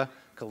Caliva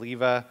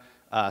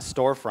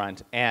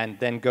storefront and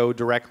then go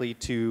directly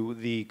to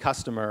the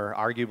customer,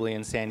 arguably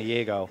in San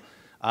Diego.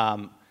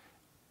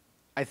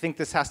 I think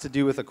this has to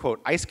do with a,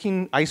 quote, ice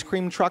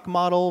cream truck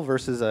model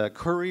versus a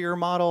courier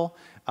model.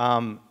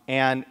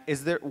 And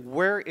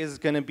where is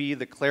going to be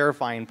the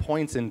clarifying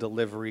points in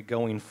delivery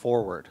going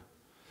forward?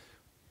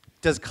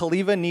 Does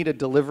Caliva need a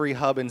delivery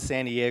hub in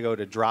San Diego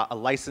to drop, a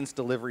licensed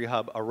delivery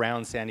hub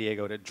around San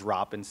Diego to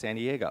drop in San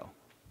Diego?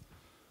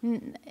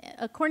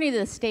 According to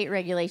the state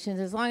regulations,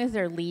 as long as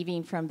they're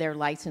leaving from their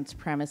licensed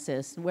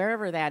premises,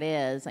 wherever that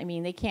is, I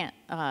mean, they can't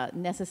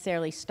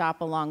necessarily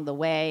stop along the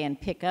way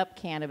and pick up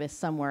cannabis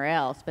somewhere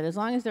else, but as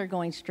long as they're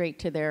going straight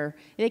to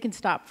they can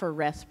stop for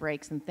rest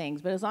breaks and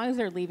things, but as long as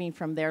they're leaving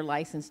from their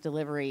licensed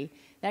delivery,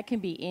 that can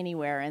be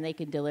anywhere, and they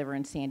can deliver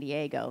in San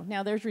Diego.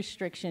 Now, there's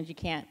restrictions. You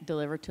can't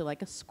deliver to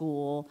like a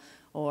school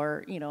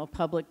or, you know, a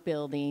public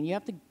building. You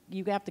have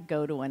to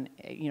go to an,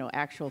 you know,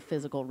 actual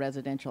physical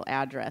residential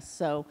address.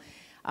 So.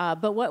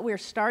 But what we're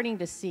starting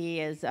to see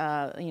is,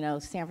 you know,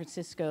 San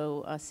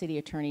Francisco city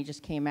attorney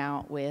just came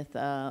out with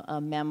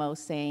a memo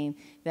saying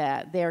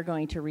that they're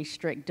going to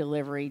restrict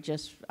delivery.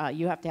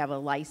 You have to have a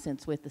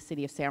license with the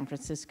city of San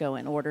Francisco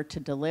in order to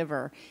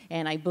deliver.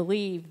 And I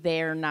believe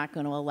they're not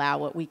going to allow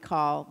what we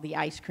call the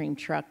ice cream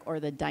truck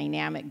or the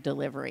dynamic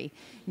delivery.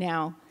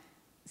 Now,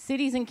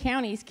 cities and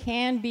counties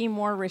can be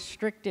more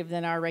restrictive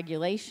than our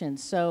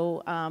regulations,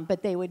 so,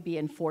 but they would be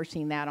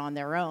enforcing that on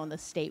their own. The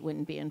state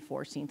wouldn't be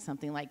enforcing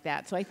something like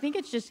that. So I think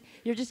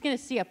you're just going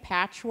to see a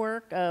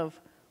patchwork of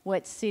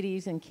what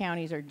cities and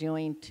counties are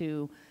doing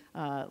to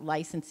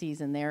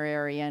licensees in their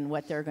area and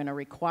what they're going to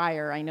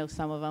require. I know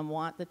some of them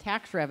want the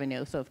tax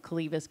revenue, so if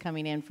Caliva's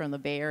coming in from the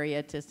Bay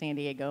Area to San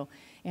Diego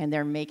and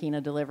they're making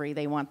a delivery,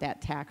 they want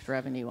that tax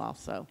revenue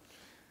also.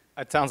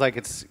 It sounds like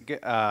it's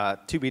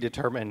to be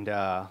determined.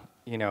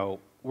 You know,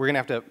 we're going to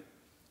have to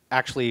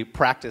actually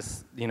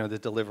practice, you know, the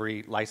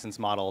delivery license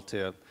model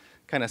to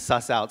kind of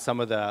suss out some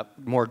of the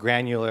more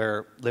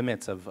granular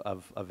limits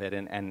of it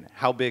and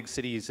how big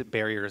cities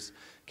barriers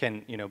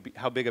can, you know,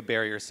 how big a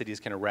barrier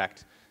cities can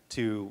erect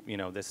to, you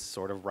know, this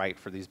sort of right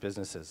for these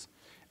businesses.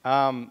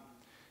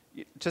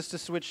 Just to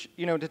switch,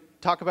 you know, to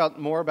talk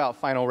more about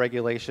final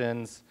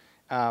regulations,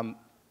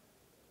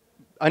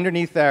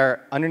 underneath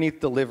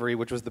delivery,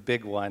 which was the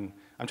big one,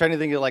 I'm trying to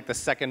think of like the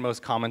second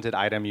most commented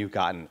item you've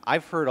gotten.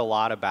 I've heard a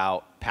lot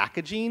about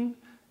packaging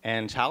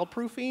and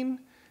childproofing,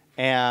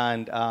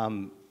 and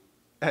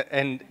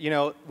you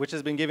know, which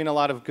has been giving a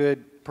lot of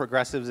good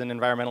progressives and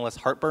environmentalists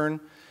heartburn.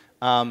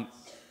 How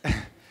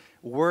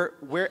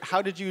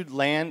did you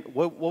land?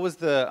 What was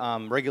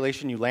the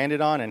regulation you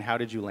landed on, and how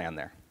did you land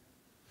there?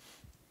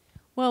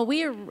 Well,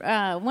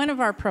 one of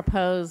our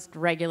proposed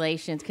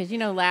regulations, because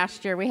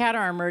last year we had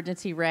our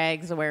emergency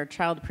regs where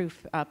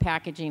child-proof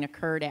packaging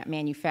occurred at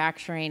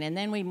manufacturing, and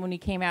then when we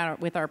came out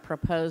with our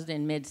proposed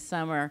in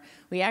midsummer,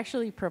 we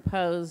actually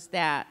proposed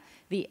that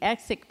the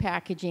exit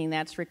packaging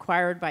that's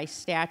required by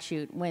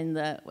statute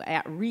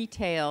at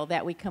retail,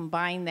 that we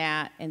combine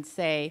that and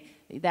say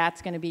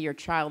that's going to be your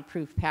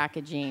child-proof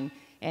packaging,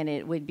 and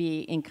it would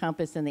be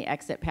encompassed in the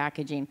exit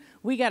packaging.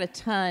 We got a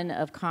ton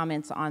of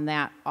comments on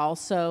that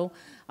also.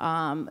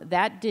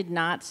 That did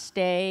not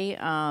stay.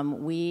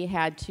 We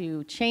had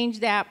to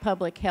change that.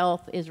 Public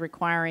health is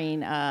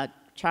requiring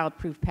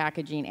child-proof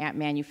packaging at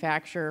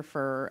manufacture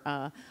for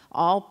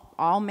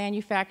all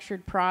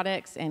manufactured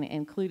products, and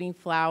including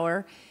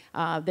flour.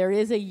 There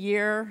is a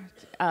year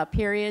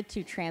period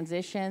to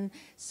transition,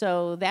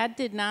 so that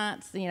did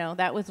not,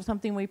 that was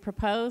something we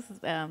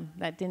proposed,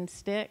 that didn't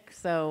stick,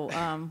 so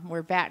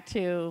we're back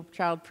to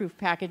child-proof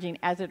packaging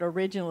as it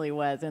originally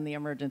was in the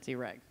emergency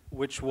reg.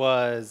 Which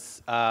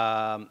was,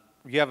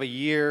 you have a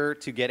year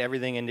to get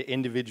everything into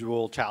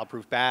individual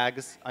child-proof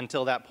bags.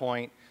 Until that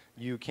point,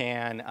 you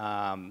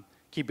can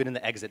keep it in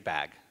the exit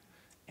bag.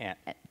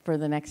 For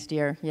the next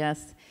year,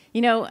 yes.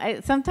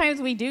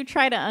 Sometimes we do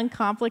try to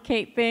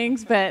uncomplicate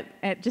things, but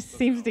it just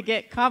seems to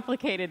get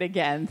complicated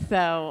again.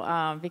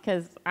 So,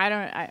 because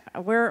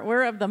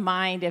we're of the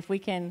mind, if we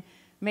can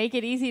make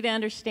it easy to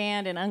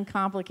understand and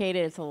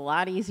uncomplicated, it's a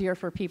lot easier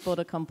for people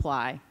to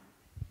comply.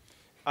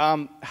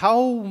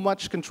 How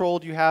much control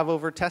do you have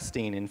over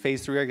testing and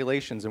phase 3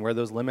 regulations and where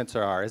those limits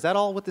are? Is that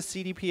all with the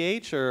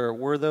CDPH, or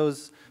were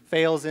those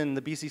fails in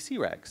the BCC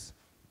regs?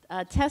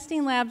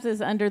 Testing labs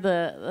is under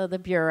the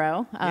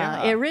Bureau.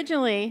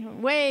 Originally,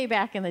 way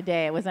back in the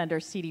day, it was under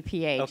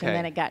CDPH, okay. And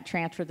then it got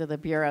transferred to the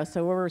Bureau,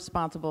 so we're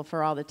responsible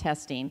for all the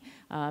testing.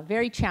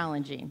 Very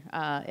challenging,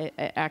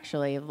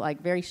 actually,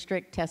 like very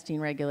strict testing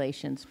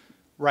regulations.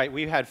 Right,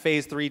 we've had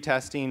phase 3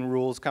 testing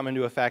rules come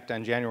into effect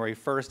on January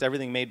 1st.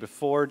 Everything made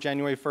before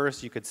January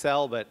 1st you could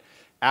sell, but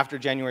after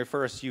January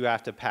 1st you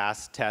have to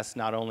pass tests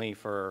not only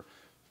for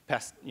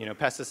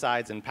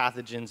pesticides and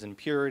pathogens and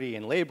purity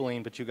and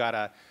labeling, but you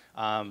gotta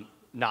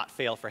not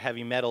fail for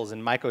heavy metals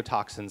and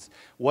mycotoxins.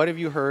 What have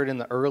you heard in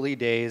the early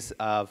days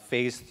of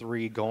phase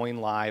 3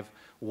 going live?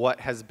 What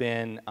has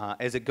been,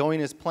 is it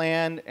going as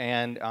planned,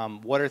 and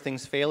what are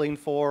things failing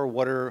for?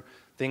 What are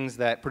things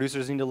that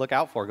producers need to look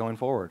out for going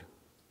forward?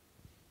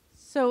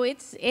 So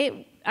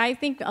I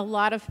think a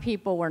lot of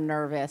people were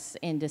nervous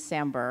in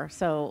December.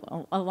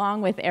 So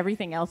along with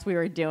everything else we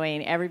were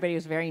doing, everybody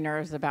was very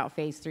nervous about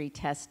phase 3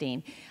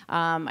 testing.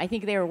 I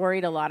think they were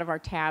worried a lot of our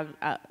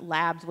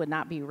labs would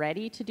not be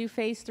ready to do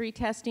phase 3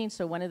 testing.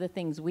 So one of the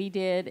things we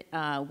did,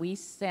 we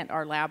sent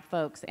our lab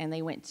folks, and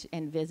they went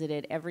and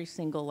visited every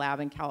single lab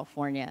in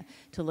California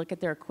to look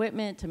at their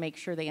equipment, to make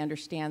sure they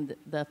understand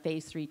the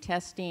phase 3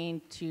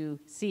 testing, to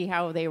see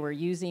how they were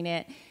using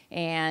it.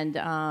 And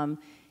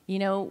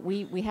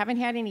we haven't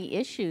had any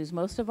issues.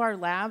 Most of our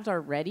labs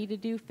are ready to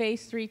do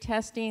phase 3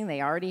 testing.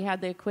 They already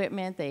had the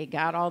equipment. They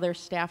got all their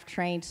staff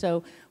trained.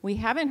 So we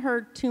haven't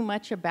heard too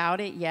much about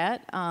it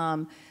yet.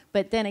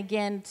 But then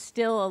again,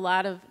 still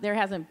there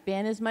hasn't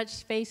been as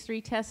much phase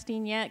 3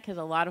 testing yet, because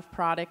a lot of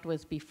product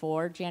was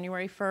before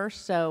January 1st.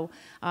 So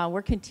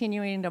we're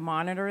continuing to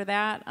monitor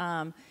that.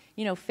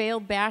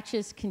 Failed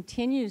batches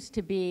continues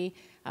to be,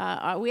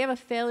 we have a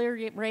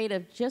failure rate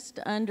of just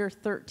under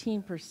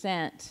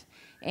 13%.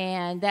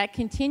 And that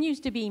continues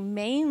to be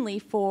mainly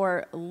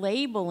for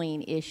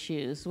labeling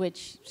issues,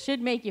 which should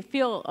make you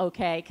feel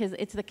okay, because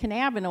it's the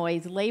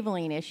cannabinoids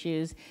labeling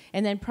issues,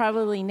 and then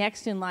probably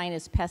next in line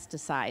is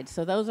pesticides.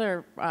 So those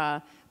are,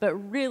 but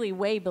really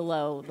way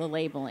below the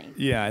labeling.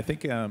 Yeah, I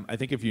think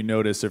if you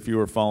notice, if you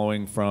were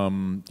following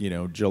from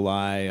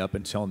July up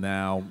until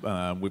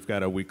now, we've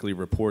got a weekly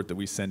report that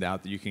we send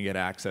out that you can get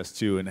access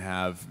to and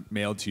have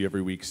mailed to you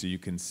every week, so you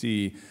can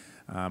see.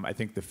 I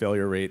think the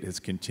failure rate has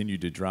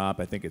continued to drop.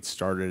 I think it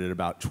started at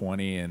about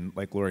 20, and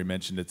like Lori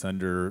mentioned, it's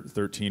under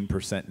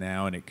 13%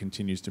 now, and it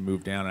continues to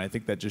move down. And I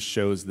think that just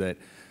shows that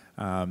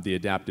the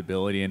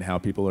adaptability and how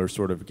people are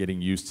sort of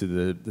getting used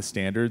to the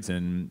standards,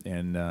 and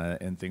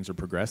things are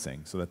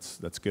progressing. So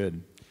that's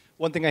good.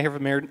 One thing I hear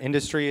from our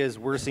industry is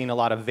we're seeing a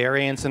lot of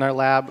variance in our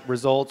lab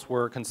results.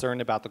 We're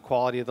concerned about the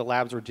quality of the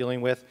labs we're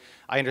dealing with.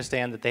 I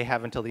understand that they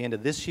have until the end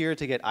of this year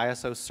to get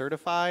ISO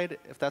certified,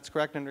 if that's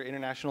correct, under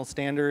international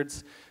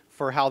standards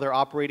for how they're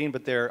operating,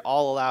 but they're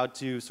all allowed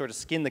to sort of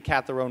skin the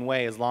cat their own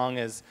way as long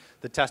as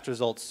the test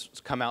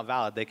results come out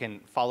valid. They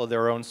can follow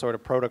their own sort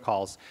of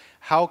protocols.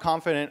 How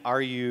confident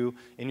are you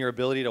in your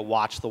ability to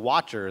watch the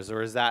watchers,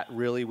 or is that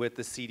really with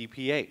the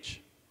CDPH?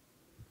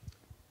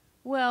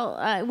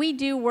 Well, we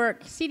do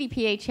work,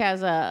 CDPH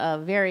has a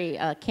very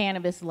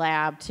cannabis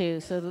lab too,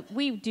 so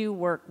we do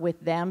work with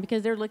them,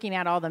 because they're looking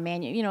at all the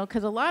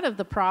because a lot of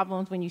the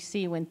problems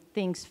when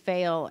things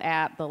fail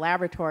at the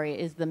laboratory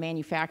is the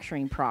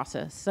manufacturing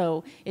process.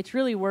 So it's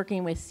really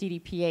working with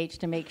CDPH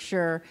to make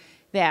sure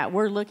that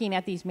we're looking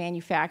at these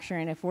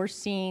manufacturers, and if we're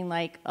seeing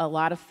like a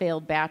lot of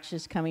failed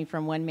batches coming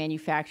from one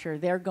manufacturer,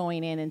 they're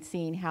going in and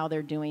seeing how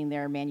they're doing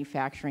their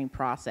manufacturing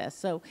process.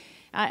 So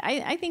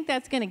I think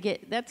that's going to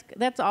get,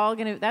 that's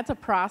a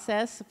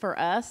process for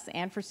us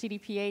and for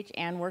CDPH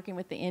and working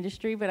with the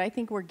industry, but I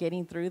think we're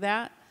getting through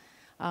that.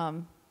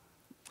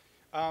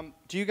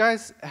 Do you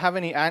guys have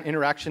any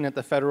interaction at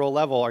the federal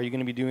level? Are you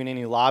going to be doing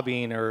any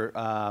lobbying,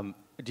 or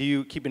do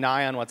you keep an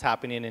eye on what's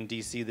happening in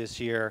DC this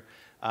year?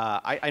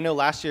 I know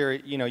last year,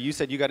 you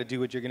said you got to do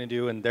what you're going to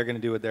do, and they're going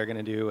to do what they're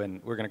going to do,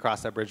 and we're going to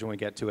cross that bridge when we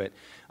get to it.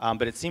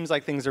 But it seems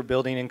like things are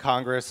building in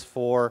Congress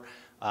for,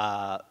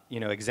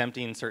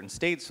 exempting certain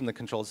states from the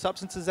Controlled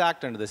Substances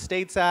Act under the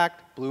States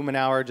Act.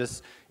 Blumenauer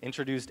just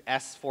introduced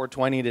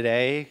S420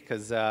 today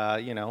because,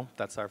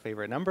 that's our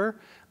favorite number.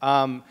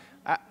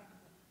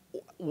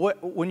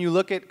 When you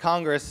look at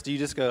Congress, do you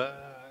just go,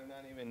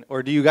 not even,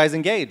 or do you guys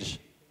engage?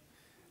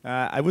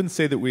 I wouldn't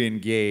say that we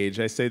engage.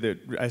 I say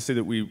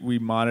that we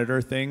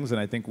monitor things, and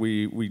I think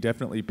we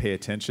definitely pay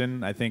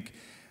attention. I think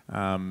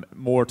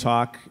more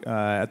talk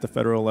at the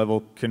federal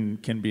level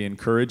can be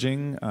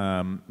encouraging.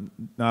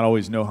 Not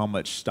always know how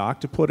much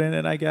stock to put in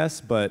it, I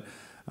guess, but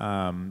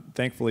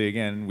thankfully,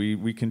 again,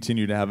 we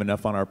continue to have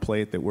enough on our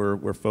plate that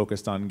we're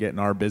focused on getting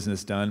our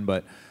business done.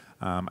 But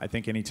I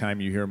think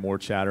anytime you hear more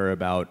chatter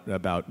about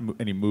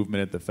any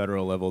movement at the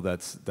federal level,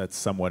 that's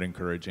somewhat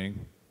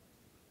encouraging.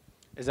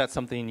 Is that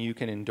something you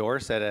can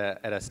endorse at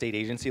a state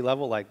agency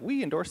level, like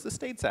we endorse the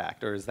States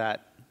Act, or is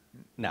that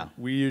no?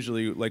 We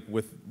usually, like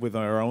with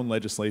our own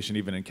legislation,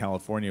 even in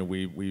California,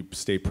 we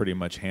stay pretty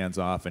much hands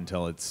off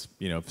until it's,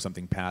 if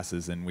something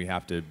passes and we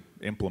have to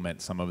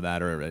implement some of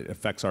that or it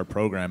affects our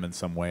program in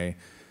some way.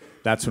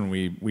 That's when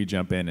we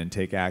jump in and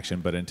take action.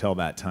 But until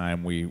that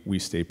time, we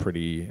stay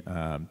pretty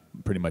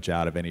much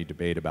out of any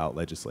debate about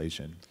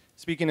legislation.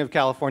 Speaking of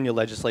California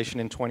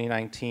legislation in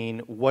 2019,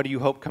 what do you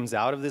hope comes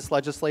out of this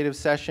legislative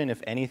session, if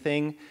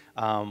anything?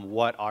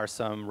 What are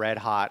some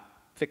red-hot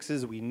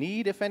fixes we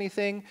need, if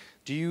anything?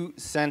 Do you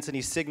sense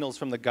any signals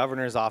from the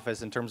governor's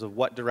office in terms of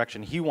what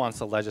direction he wants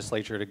the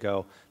legislature to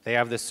go? They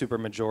have this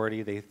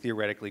supermajority. They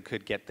theoretically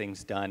could get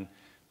things done.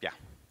 Yeah.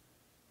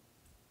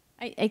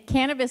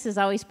 Cannabis is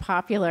always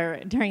popular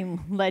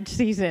during ledge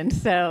season,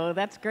 so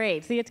that's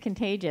great. See, it's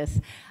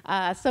contagious.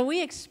 So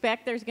we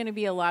expect there's going to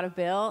be a lot of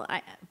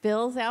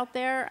bills out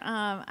there.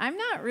 I'm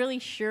not really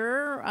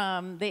sure.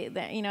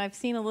 I've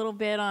seen a little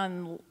bit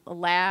on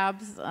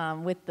labs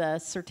with the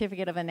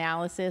certificate of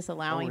analysis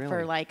allowing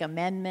for like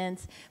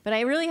amendments, but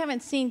I really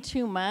haven't seen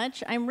too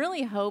much. I'm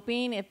really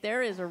hoping if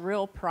there is a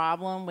real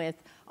problem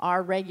with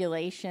our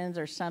regulations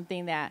or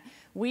something that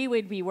we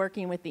would be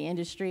working with the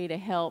industry to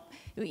help.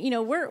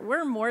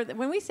 We're more,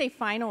 when we say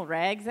final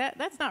regs,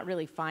 that's not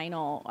really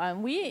final.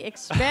 We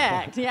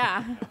expect,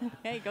 yeah,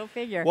 hey, go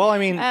figure. Well, I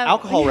mean,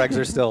 alcohol regs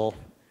are still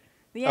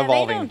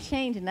evolving. They don't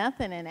change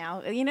nothing in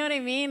alcohol, you know what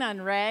I mean, on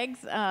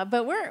regs.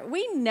 But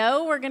we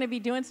know we're going to be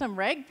doing some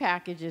reg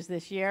packages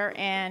this year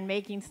and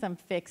making some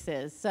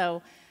fixes.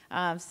 So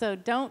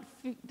don't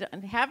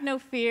have no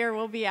fear.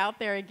 We'll be out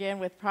there again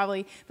with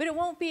probably, but it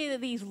won't be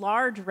these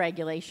large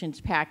regulations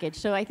package.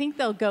 So I think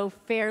they'll go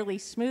fairly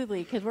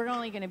smoothly because we're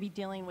only going to be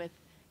dealing with,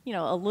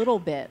 a little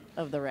bit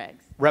of the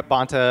regs. Rep.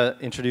 Bonta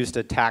introduced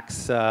a tax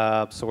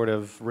sort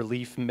of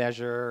relief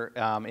measure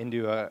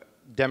into a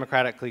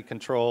democratically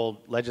controlled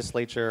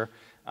legislature,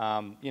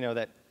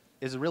 that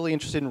is really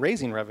interested in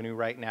raising revenue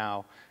right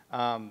now.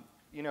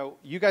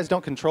 You guys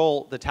don't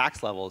control the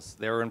tax levels.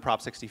 They were in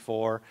Prop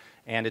 64,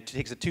 and it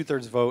takes a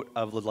 2/3 vote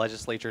of the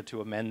legislature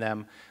to amend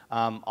them.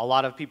 A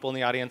lot of people in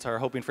the audience are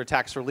hoping for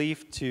tax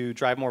relief to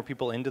drive more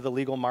people into the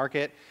legal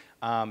market.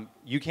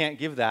 You can't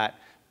give that,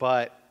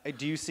 but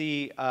do you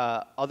see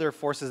other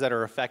forces that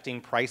are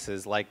affecting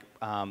prices, like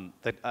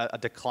a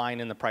decline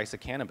in the price of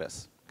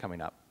cannabis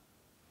coming up?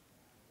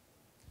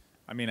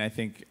 I mean, I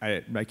think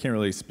I can't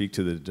really speak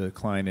to the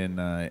decline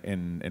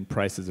in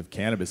prices of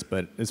cannabis,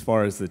 but as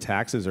far as the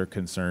taxes are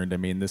concerned, I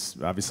mean, this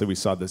obviously we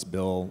saw this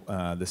bill,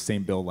 the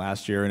same bill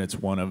last year, and it's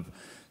one of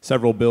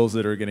several bills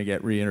that are going to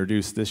get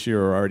reintroduced this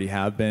year or already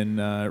have been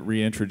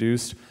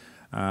reintroduced.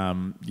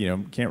 Can't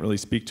really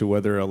speak to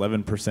whether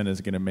 11% is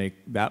going to make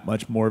that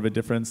much more of a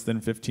difference than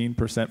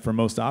 15% for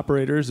most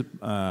operators,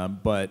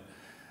 but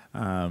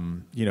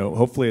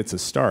hopefully it's a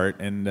start.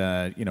 And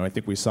I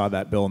think we saw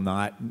that bill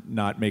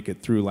not make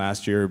it through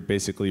last year,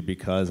 basically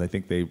because I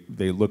think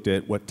they looked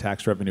at what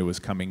tax revenue was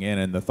coming in,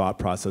 and the thought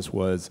process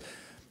was,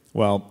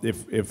 well,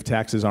 if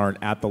taxes aren't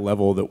at the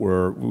level that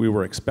we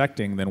were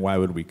expecting, then why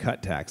would we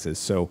cut taxes?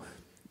 So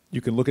you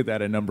can look at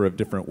that a number of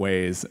different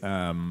ways,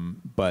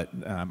 but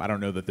I don't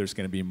know that there's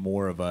going to be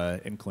more of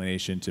an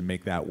inclination to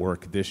make that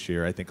work this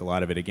year. I think a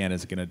lot of it, again,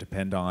 is going to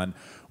depend on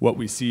what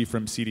we see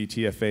from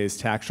CDTFA's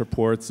tax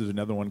reports. There's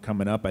another one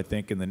coming up, I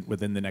think,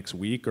 within the next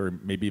week or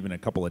maybe even a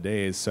couple of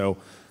days. So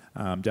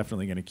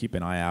definitely going to keep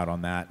an eye out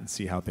on that and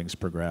see how things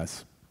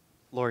progress.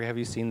 Lori, have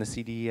you seen the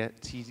CDTFA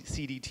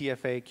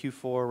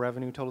Q4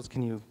 revenue totals?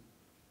 Can you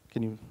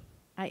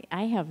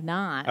I have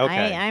not.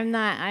 Okay. I'm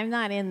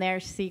not in their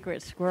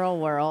secret squirrel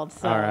world.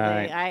 So All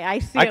right. I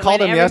see I it called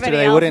when them yesterday. everybody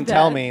They else wouldn't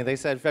tell does. me. They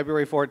said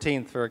February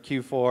 14th for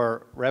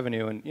Q4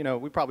 revenue,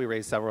 and we probably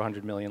raised several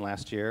hundred million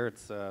last year.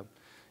 It's a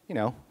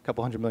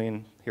couple $100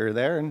 million here or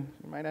there, and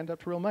it might end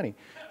up to real money.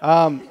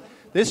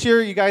 This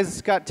year, you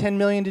guys got $10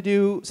 million to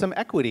do some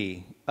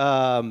equity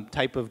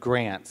type of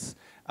grants.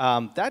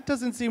 That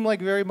doesn't seem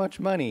like very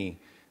much money.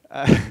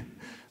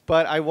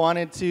 But I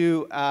wanted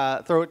to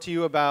throw it to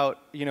you about,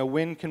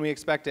 when can we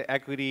expect an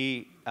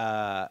equity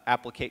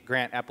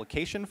grant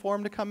application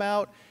form to come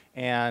out,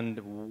 and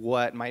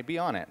what might be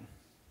on it?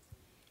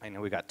 I know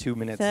we got 2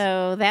 minutes.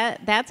 So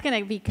that's going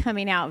to be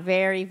coming out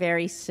very,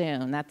 very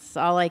soon. That's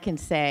all I can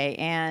say.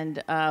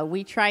 And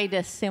we try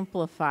to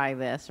simplify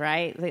this,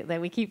 right?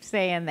 We keep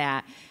saying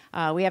that.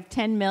 We have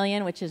 $10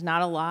 million, which is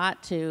not a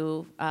lot,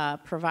 to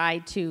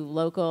provide to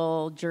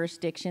local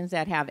jurisdictions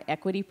that have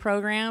equity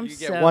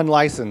programs. You get one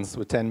license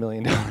with $10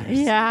 million.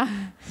 Yeah.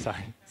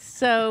 Sorry.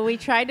 So we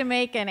tried to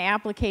make an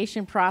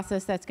application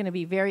process that's going to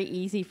be very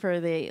easy for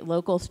the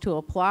locals to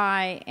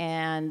apply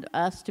and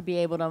us to be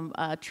able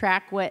to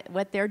track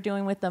what they're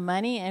doing with the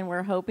money. And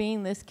we're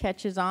hoping this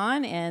catches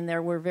on, and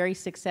we're very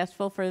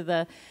successful for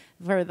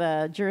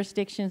the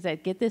jurisdictions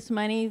that get this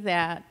money,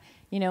 that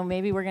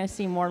maybe we're going to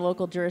see more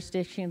local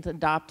jurisdictions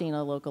adopting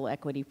a local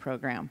equity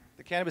program.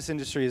 The cannabis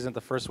industry isn't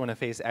the first one to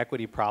face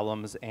equity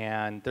problems,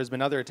 and there's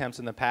been other attempts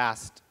in the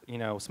past,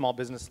 small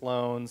business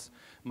loans,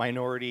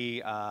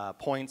 minority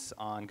points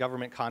on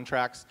government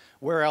contracts.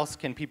 Where else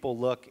can people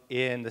look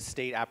in the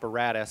state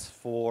apparatus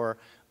for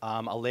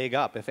a leg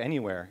up, if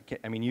anywhere?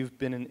 I mean, you've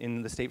been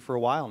in the state for a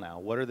while now.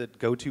 What are the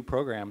go-to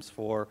programs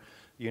for,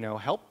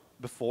 help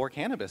before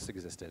cannabis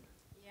existed?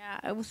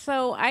 Yeah,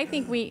 so I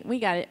think we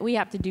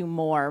have to do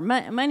more.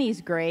 Money's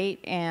great,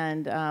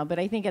 and but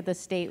I think at the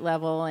state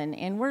level,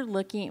 and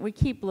we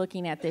keep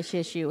looking at this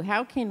issue.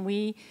 How can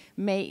we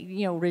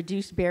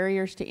reduce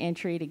barriers to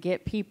entry to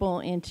get people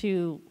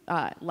into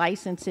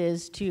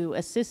licenses, to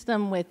assist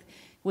them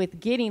with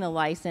getting a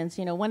license?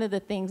 One of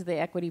the things the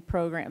equity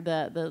program,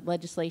 the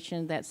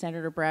legislation that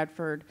Senator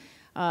Bradford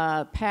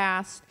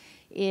passed,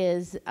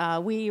 is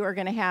we are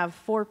going to have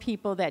 4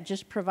 people that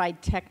just provide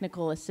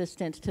technical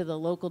assistance to the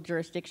local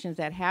jurisdictions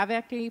that have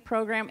equity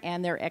program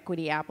and their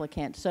equity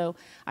applicants. So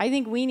I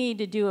think we need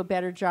to do a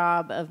better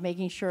job of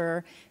making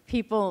sure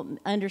people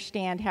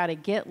understand how to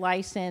get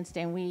licensed,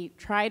 and we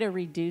try to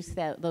reduce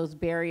those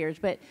barriers.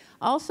 But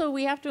also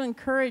we have to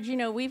encourage,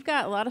 we've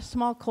got a lot of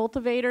small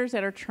cultivators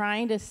that are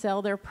trying to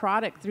sell their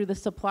product through the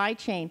supply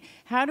chain.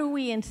 How do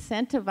we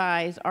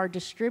incentivize our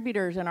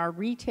distributors and our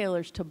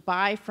retailers to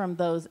buy from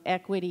those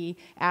equity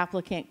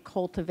applicant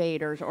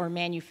cultivators or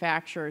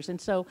manufacturers? And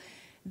so,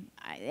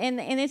 and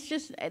it's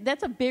just,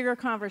 that's a bigger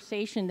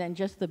conversation than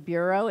just the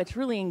Bureau. It's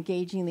really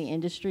engaging the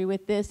industry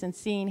with this and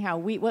seeing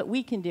what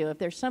we can do. If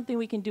there's something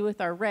we can do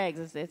with our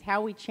regs, is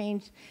how we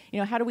change,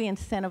 how do we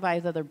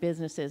incentivize other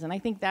businesses? And I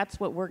think that's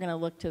what we're going to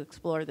look to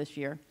explore this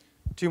year.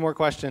 2 more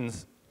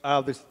questions.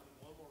 There's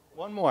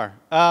one more.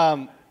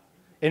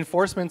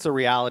 Enforcement's a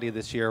reality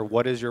this year.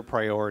 What is your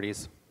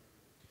priorities?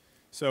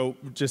 So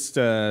just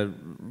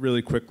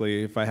really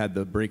quickly, if I had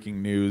the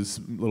breaking news,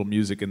 little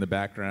music in the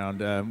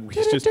background, we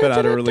just put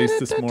out a release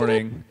this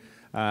morning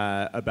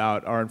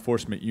about our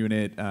enforcement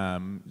unit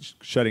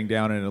shutting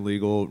down an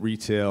illegal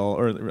retail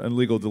or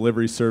illegal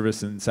delivery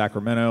service in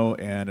Sacramento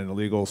and an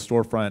illegal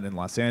storefront in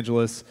Los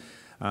Angeles.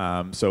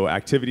 So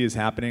activity is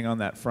happening on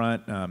that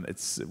front.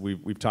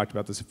 We've talked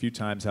about this a few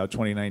times, how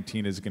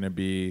 2019 is going to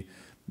be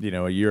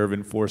a year of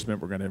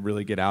enforcement. We're going to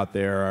really get out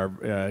there.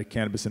 Our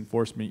cannabis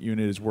enforcement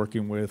unit is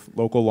working with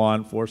local law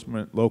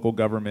enforcement, local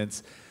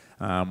governments.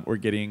 We're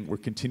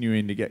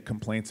continuing to get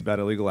complaints about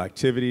illegal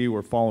activity.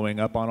 We're following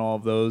up on all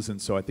of those,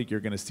 and so I think you're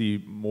going to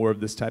see more of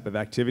this type of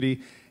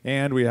activity.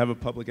 And we have a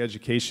public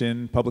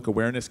education, public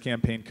awareness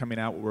campaign coming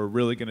out where we're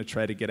really going to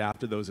try to get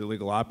after those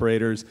illegal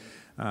operators,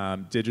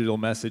 digital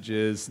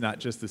messages, not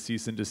just the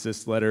cease and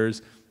desist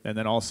letters, and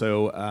then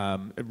also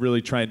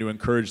really trying to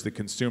encourage the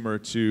consumer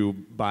to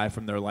buy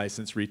from their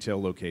licensed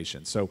retail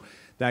location. So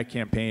that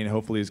campaign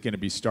hopefully is going to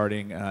be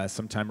starting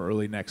sometime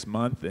early next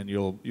month, and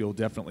you'll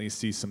definitely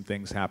see some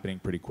things happening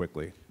pretty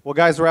quickly. Well,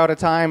 guys, we're out of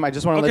time. I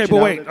just want to let you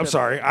know. Okay, but wait, I'm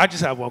sorry. I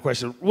just have one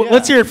question.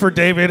 Let's hear it for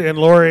David and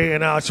Lori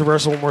and Alex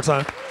Traverso one more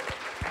time.